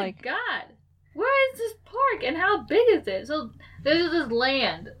 Just, Oh my like... god. Where is this park, and how big is it? So there's this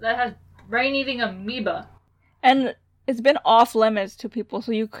land that has brain-eating amoeba. And it's been off limits to people,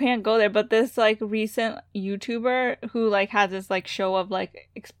 so you can't go there. But this, like, recent YouTuber who, like, has this, like, show of, like,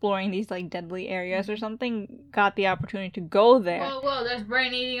 exploring these, like, deadly areas or something got the opportunity to go there. Whoa, there's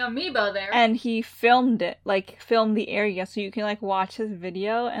brain-eating amoeba there. And he filmed it, like, filmed the area, so you can, like, watch his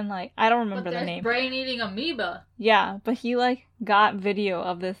video, and, like, I don't remember the name. Brain-eating amoeba. Yeah, but he, like, got video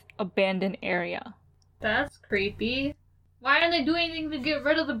of this abandoned area. That's creepy. Why aren't they doing anything to get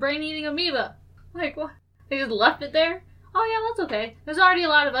rid of the brain-eating amoeba? Like, what? They just left it there? Oh yeah, that's okay. There's already a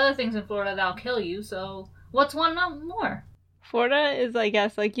lot of other things in Florida that'll kill you, so what's one more? Florida is, I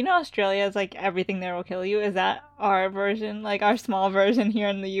guess, like, you know, Australia is, like, everything there will kill you. Is that our version? Like, our small version here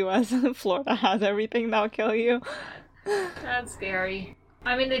in the U.S.? Florida has everything that'll kill you. That's scary.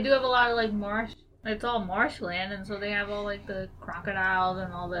 I mean, they do have a lot of, like, marsh. It's all marshland, and so they have all, like, the crocodiles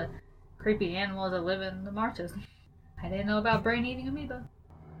and all the creepy animals that live in the marshes. I didn't know about brain-eating amoeba.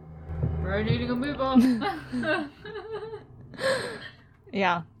 Brain-eating amoeba.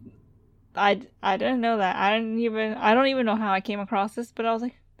 Yeah. I didn't know that. I don't even know how I came across this, but I was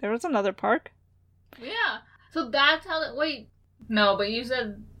like, there was another park. Yeah. So that's how wait. No, but you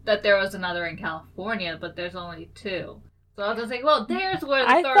said that there was another in California, but there's only 2. So I was just like, well, there's where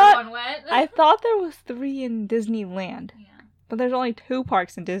the third one went. I thought there was 3 in Disneyland. Yeah. But there's only 2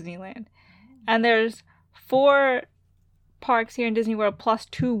 parks in Disneyland. And there's 4 parks here in Disney World plus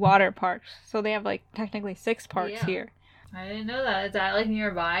 2 water parks. So they have, like, technically 6 parks here. I didn't know that. Is that, like,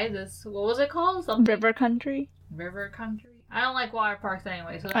 nearby? What was it called? Something? River Country. River Country? I don't like water parks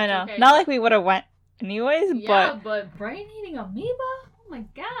anyway, so that's I know. okay. Not like we would have went anyways. Yeah, but brain-eating amoeba? Oh my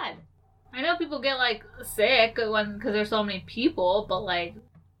god. I know people get, like, sick because there's so many people, but, like,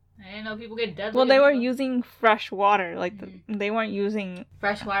 I didn't know people get deadly. Well, they were amoeba. using fresh water. Like, they weren't using...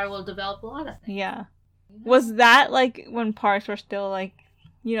 Fresh water will develop a lot of things. Yeah. Was that, like, when parks were still, like,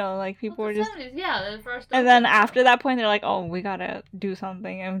 you know, like, people were just... 70s, yeah, the first... And then after that point, they're like, oh, we gotta do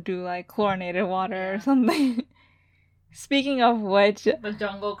something and do, like, chlorinated water or something. Speaking of which... The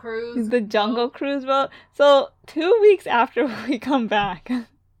Jungle Cruise. The Jungle Cruise boat. So, 2 weeks after we come back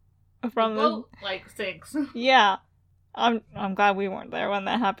from the boat, like, sinks. Yeah. I'm glad we weren't there when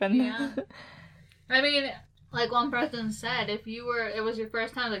that happened. Yeah. I mean, like one person said, it was your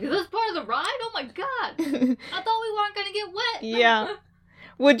first time, like, is this part of the ride? Oh my god! I thought we weren't gonna get wet. Yeah.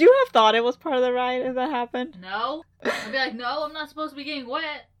 Would you have thought it was part of the ride if that happened? No. I'd be like, no, I'm not supposed to be getting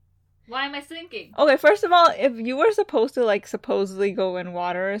wet. Why am I sinking? Okay, first of all, if you were supposed to, like, supposedly go in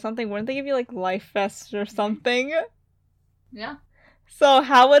water or something, wouldn't they give you, like, life vests or something? Yeah. So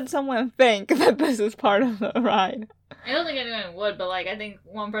how would someone think that this is part of the ride? I don't think anyone would, but, like, I think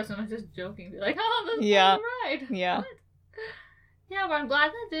one person was just joking, be like, oh, this is Yeah. part of the ride. Yeah. What? Yeah, but I'm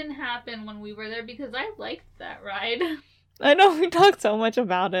glad that didn't happen when we were there because I liked that ride. I know, we talked so much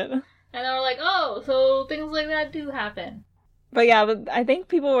about it. And they were like, oh, so things like that do happen. But yeah, but I think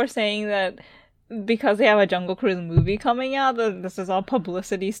people were saying that because they have a Jungle Cruise movie coming out, that this is all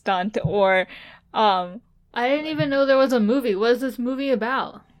publicity stunt, or, I didn't even know there was a movie. What is this movie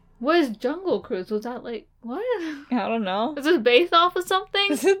about? What is Jungle Cruise? Was that like, what? I don't know. Is this based off of something?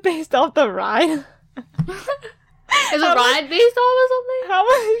 This is based off the ride. Is the ride based off of something? How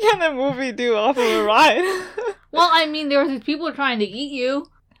much can a movie do off of a ride? Well, I mean, there were these people trying to eat you.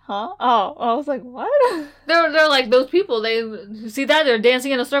 Huh? Oh, I was like, what? They're like those people. They see that they're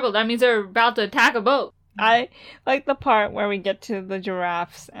dancing in a circle. That means they're about to attack a boat. I like the part where we get to the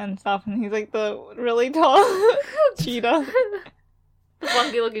giraffes and stuff, and he's like the really tall cheetah. The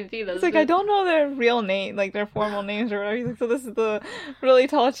funky looking cheetahs. It's like, I don't know their real name, like their formal names or whatever. He's like, so this is the really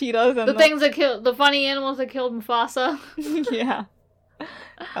tall cheetahs and the things that killed, the funny animals that killed Mufasa. Yeah.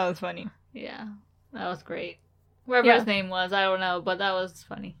 That was funny. Yeah, that was great. Whoever his name was, I don't know, but that was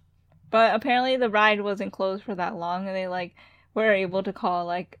funny. But apparently the ride wasn't closed for that long, and they, like, were able to call,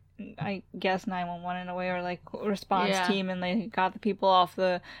 like, I guess 911 in a way, or, like, response team, and they got the people off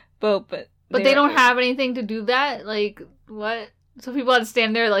the boat, but they don't have anything to do that? Like, what? So people had to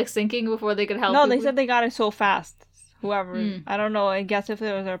stand there, like, sinking before they could help No, people? they said they got it so fast. Whoever. I don't know, I guess if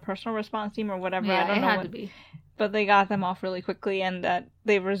it was a personal response team or whatever. Yeah, I don't know. It had to be. But they got them off really quickly, and that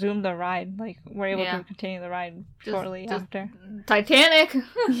they resumed the ride. Like, were able to continue the ride shortly after. Titanic!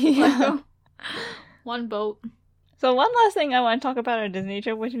 Yeah. One boat. So one last thing I want to talk about our Disney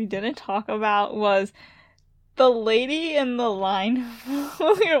trip, which we didn't talk about, was the lady in the line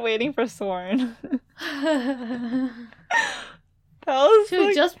when we were waiting for Soren. That was She was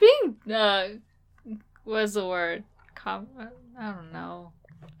like... just being, what's the word? I don't know.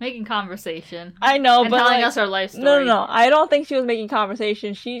 Making conversation. I know, and but telling like, us her life story. No. I don't think she was making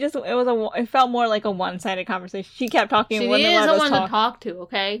conversation. It felt more like a one-sided conversation. She kept talking and wouldn't let us talk. She needed someone to talk to,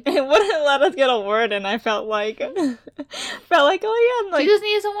 okay? It wouldn't let us get a word, and I felt like, oh yeah. Like, she just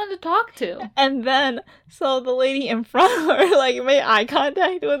needed someone to talk to. And then, so the lady in front of her, like, made eye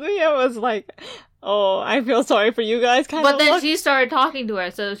contact with me and was like, oh, I feel sorry for you guys, kind of. But then she started talking to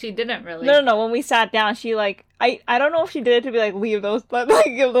her, so she didn't really. No. When we sat down, she, like, I don't know if she did it to be like, give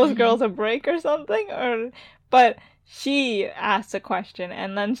those girls a break or something, but she asked a question,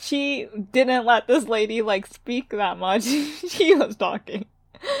 and then she didn't let this lady, like, speak that much. She was talking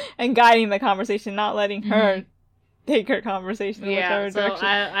and guiding the conversation, not letting her take her conversation in whichever direction.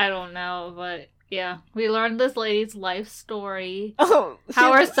 I don't know, but yeah, we learned this lady's life story. Oh,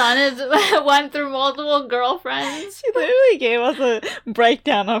 how her son went through multiple girlfriends. She literally gave us a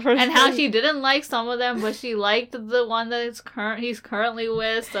breakdown of her and story. how she didn't like some of them, but she liked the one that he's currently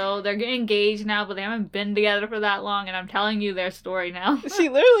with. So they're getting engaged now, but they haven't been together for that long. And I'm telling you their story now. She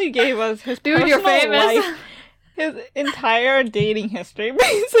literally gave us his dude, you're famous. Life, his entire dating history,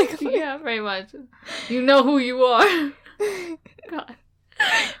 basically. Yeah, pretty much. You know who you are. God.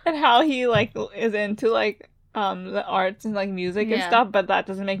 And how he, like, is into, like, the arts and, like, music and stuff, but that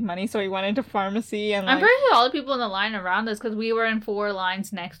doesn't make money, so he went into pharmacy and, like... I'm pretty sure all the people in the line around us, because we were in 4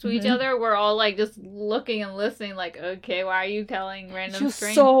 lines next to each other, were all, like, just looking and listening, like, okay, why are you telling random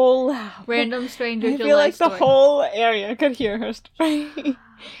strangers? So loud. Random strangers your I feel life like story. the whole area could hear her story.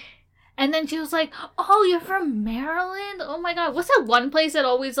 And then she was like, oh, you're from Maryland? Oh my god, what's that one place that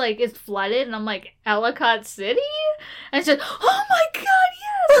always, like, is flooded? And I'm like, Ellicott City? And she said, oh my god,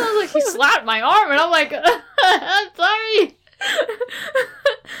 yes! And I was like, she slapped my arm, and I'm like, I'm sorry.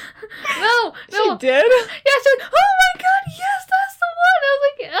 No. She did? Yeah, she's like, oh my god, yes, that's the one. I was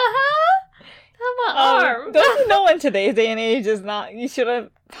like, that's my arm. Don't you know in today's day and age is not, you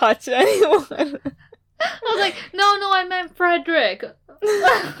shouldn't touch anyone. I was like, no, I meant Frederick.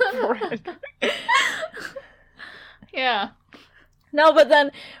 Yeah. No, but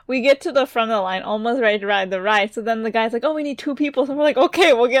then we get to the front of the line, almost ready to ride the ride. So then the guy's like, oh, we need 2 people. So we're like,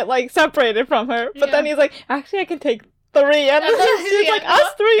 okay, we'll get, like, separated from her. But then he's like, actually, I can take 3. And then she's like,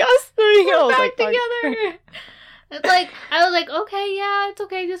 us 3. We're back like, together. It's like, I was like, okay, yeah, it's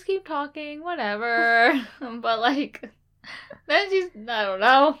okay, just keep talking, whatever. But, like, then she's, I don't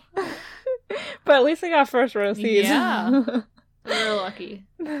know. But at least I got first row seats. Yeah. We're lucky.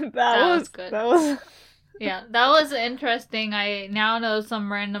 That was good. That was... Yeah, that was interesting. I now know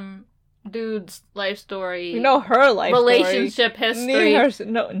some random dude's life story. We know her life relationship story. history. Knee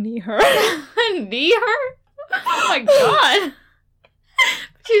her. Knee her? Oh my god.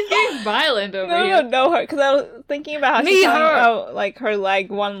 She's getting violent over here. No, her. Because I was thinking about how she's talking about, like, her leg,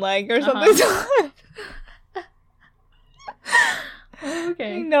 one leg or something.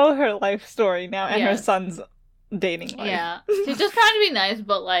 Okay. We know her life story now and her son's dating life. Yeah. She's just trying to be nice,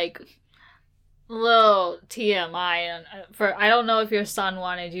 but, like, little TMI. And I don't know if your son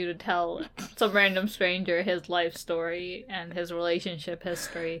wanted you to tell some random stranger his life story and his relationship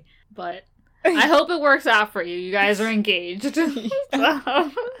history, but I hope it works out for you. You guys are engaged. So, hope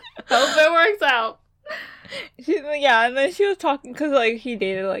it works out. Yeah, and then she was talking, because, like, he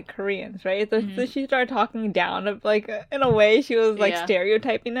dated, like, Koreans, right? So, so she started talking down, of, like, in a way, she was, like,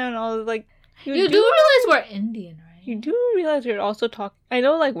 stereotyping them, and I was like, you do realize we're Indian, right? You do realize we're also talking, I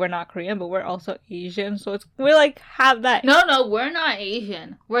know, like, we're not Korean, but we're also Asian, so we, like, have that. No, we're not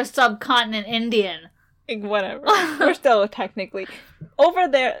Asian. We're subcontinent Indian. Like, whatever. We're still technically. Over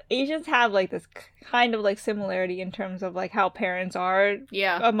there, Asians have, like, this kind of, like, similarity in terms of, like, how parents are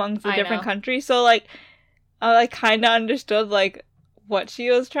amongst the different countries, so, like, I, like, kind of understood, like, what she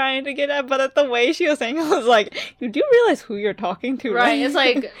was trying to get at, but at the way she was saying it, I was like, you do realize who you're talking to, right? It's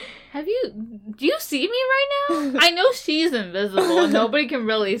like, do you see me right now? I know she's invisible and nobody can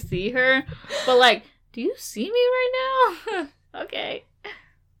really see her, but, like, do you see me right now? Okay.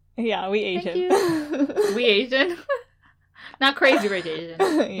 Yeah, we Asian. Thank you. We Asian? Not crazy rich Asian.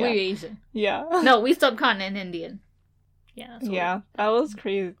 Yeah. We Asian. Yeah. No, we subcontinent Indian. Yeah. That was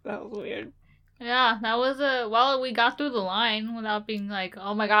crazy. That was weird. Yeah, that was well, we got through the line without being like,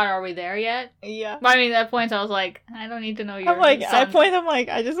 oh my god, are we there yet? Yeah. But I mean, at points I was like, I don't need to know your I'm like, son. at points I'm like,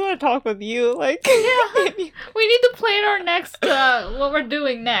 I just want to talk with you. Like, yeah. We need to plan our next, what we're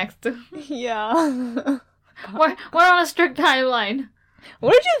doing next. Yeah. We're on a strict timeline.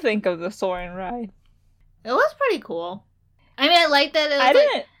 What did you think of the Soarin' ride? It was pretty cool. I mean, I like that. It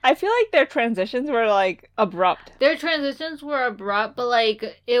was I feel like their transitions were, like, abrupt. Their transitions were abrupt, but,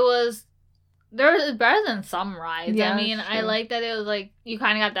 like, they're better than some rides. Yeah, I mean, I like that it was, like, you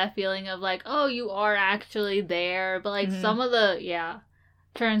kind of got that feeling of, like, oh, you are actually there. But, like, some of the,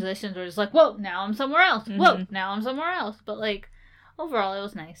 transitions were just like, whoa, now I'm somewhere else. Whoa, now I'm somewhere else. But, like, overall, it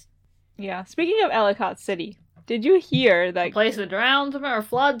was nice. Yeah. Speaking of Ellicott City, did you hear that... A place that drowns or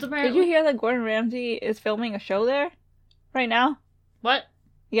floods, apparently. Did you hear that Gordon Ramsay is filming a show there? Right now? What?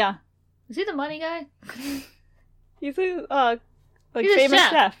 Yeah. Is he the money guy? He's a, he's famous a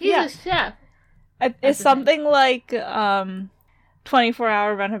chef. He's a chef. It's something like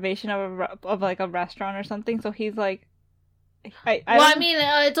 24-hour renovation of like a restaurant or something. So he's like, I mean,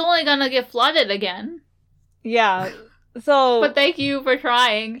 it's only gonna get flooded again. Yeah. So. But thank you for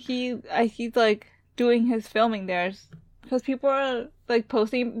trying. He's like doing his filming there because people are like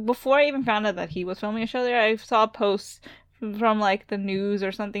posting. Before I even found out that he was filming a show there, I saw posts from like the news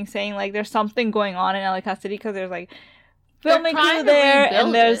or something saying like there's something going on in Ellicott City because there's like filming crew there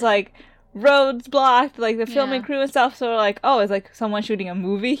and there's like roads blocked, like the filming crew and stuff. So like, oh, it's like someone shooting a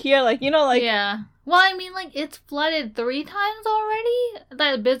movie here, like, you know, like. Yeah. Well, I mean, like, it's flooded 3 times already.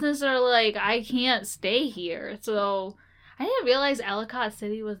 That businesses are like, I can't stay here. So I didn't realize Ellicott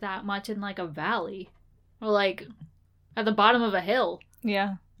City was that much in like a valley or like at the bottom of a hill.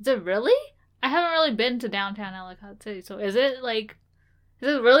 Yeah. Is it really? I haven't really been to downtown Ellicott City, so is it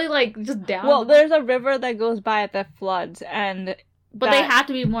really like just down? Well, there's a river that goes by at the floods, but they have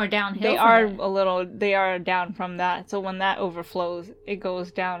to be more downhill. They are down from that. So when that overflows, it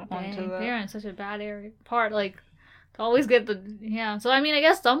goes down onto the. They're in such a bad part. Like, to always get So I mean, I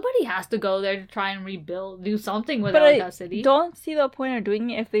guess somebody has to go there to try and do something with Ellicott City. I don't see the point of doing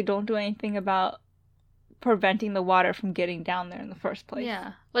it if they don't do anything about preventing the water from getting down there in the first place.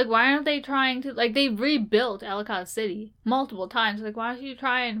 Yeah. Like, why aren't they trying to, like, they've rebuilt Ellicott City multiple times. Like, why don't you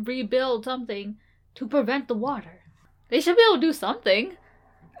try and rebuild something to prevent the water? They should be able to do something.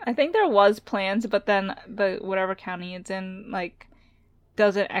 I think there was plans, but then the whatever county it's in, like,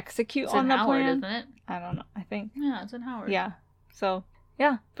 doesn't execute It's on in the Howard, plan. isn't it? I don't know. I think. Yeah, it's in Howard. Yeah. So,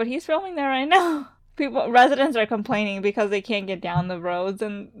 yeah. But he's filming there right now. Residents are complaining because they can't get down the roads,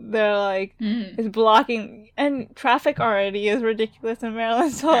 and they're like, it's blocking. And traffic already is ridiculous in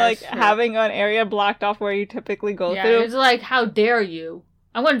Maryland, so, That's like, true. having an area blocked off where you typically go Yeah, through. it's like, how dare you?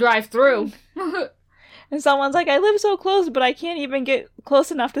 I'm gonna drive through. And someone's like, I live so close, but I can't even get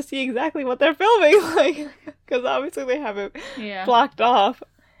close enough to see exactly what they're filming. Like, because obviously they have it Yeah. blocked off.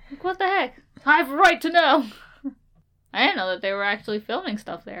 Like, what the heck? I have a right to know. I didn't know that they were actually filming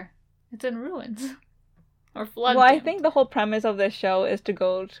stuff there. It's in ruins. Or flood. Well, I think the whole premise of this show is to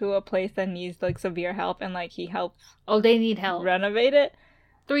go to a place that needs, like, severe help, and, like, he helps Oh, they need help. renovate it.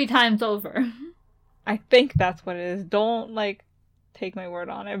 3 times over. I think that's what it is. Don't, like, take my word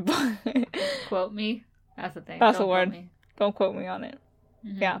on it, but Quote me. That's the thing. That's Don't the word. quote me. don't quote me on it.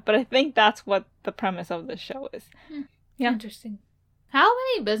 Mhm. Yeah, but I think that's what the premise of this show is. Yeah. Interesting. How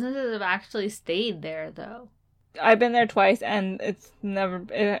many businesses have actually stayed there, though? I've been there twice, and it's never...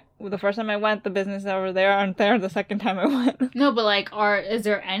 the first time I went, the businesses that were there aren't there. The second time I went. No, but like, is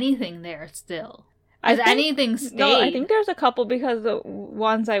there anything there still? I Has think- anything stayed? No, I think there's a couple because the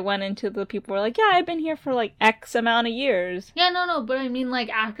ones I went into, the people were like, yeah, I've been here for like X amount of years. Yeah, no, but I mean, like,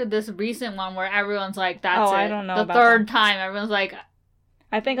 after this recent one where everyone's like, that's Oh, it. I don't know The about third that. time, everyone's like,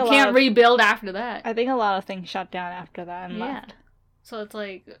 I think can't rebuild after that. I think a lot of things shut down after that and Yeah. left. So it's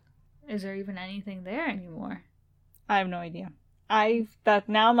like, is there even anything there anymore? I have no idea.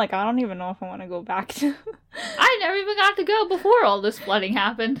 Now I'm like, I don't even know if I want to go back to. I never even got to go before all this flooding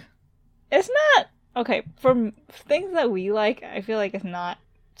happened. It's not okay for things that we like. I feel like it's not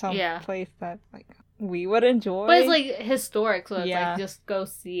some Yeah. place that like we would enjoy. But it's like historic, so it's Yeah. like just go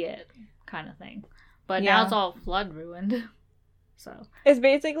see it kind of thing. But Yeah. now it's all flood ruined. So It's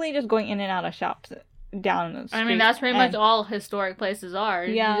basically just going in and out of shops down the street. I mean, that's pretty much and- all historic places are.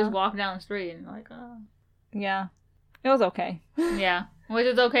 Yeah. You just walk down the street and you're like, oh. Yeah, it was okay. Yeah. Which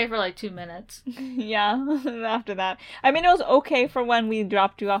is okay for like 2 minutes. Yeah, after that. I mean, it was okay for when we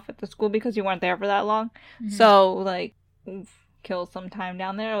dropped you off at the school because you weren't there for that long. Mhm. So, like, kill some time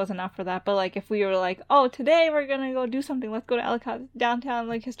down there. It was enough for that. But, like, if we were like, oh, today we're going to go do something. Let's go to Ellicott downtown,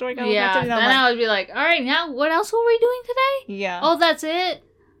 like, historic Ellicott Yeah, City. then I'm like, I would be like, all right, now what else were we doing today? yeah. Oh, that's it?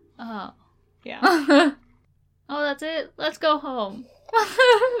 Oh. Yeah. Oh, that's it? Let's go home.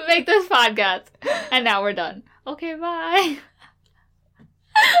 Make this podcast. And now we're done. Okay, bye.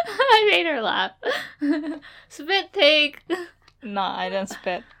 I made her laugh. Spit take. No, I didn't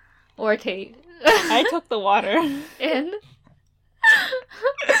spit. Or take. I took the water. in.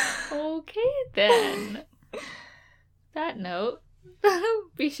 Okay, then. That note,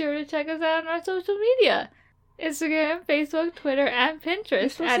 be sure to check us out on our social media. Instagram, Facebook, Twitter, and You're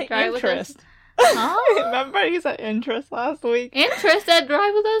Pinterest supposed to at say Drive With Us. interest. Huh? Remember you said interest last week? Interest at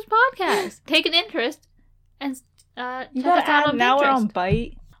Drive With Us podcast. Take an interest and You check us gotta out add, on now Pinterest. we're on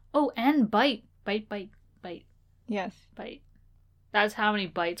Bite. Oh, and bite. Bite. Yes. That's how many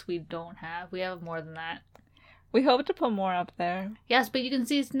bites we don't have. We have more than that. We hope to put more up there. Yes, but you can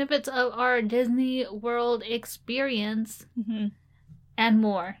see snippets of our Disney World experience Hmm and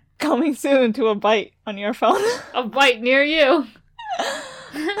more. Coming soon to a Bite on your phone. A bite near you.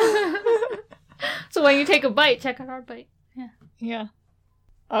 So when you take a bite, check out our bite. Yeah. Yeah.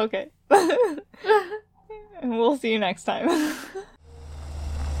 Okay. And we'll see you next time.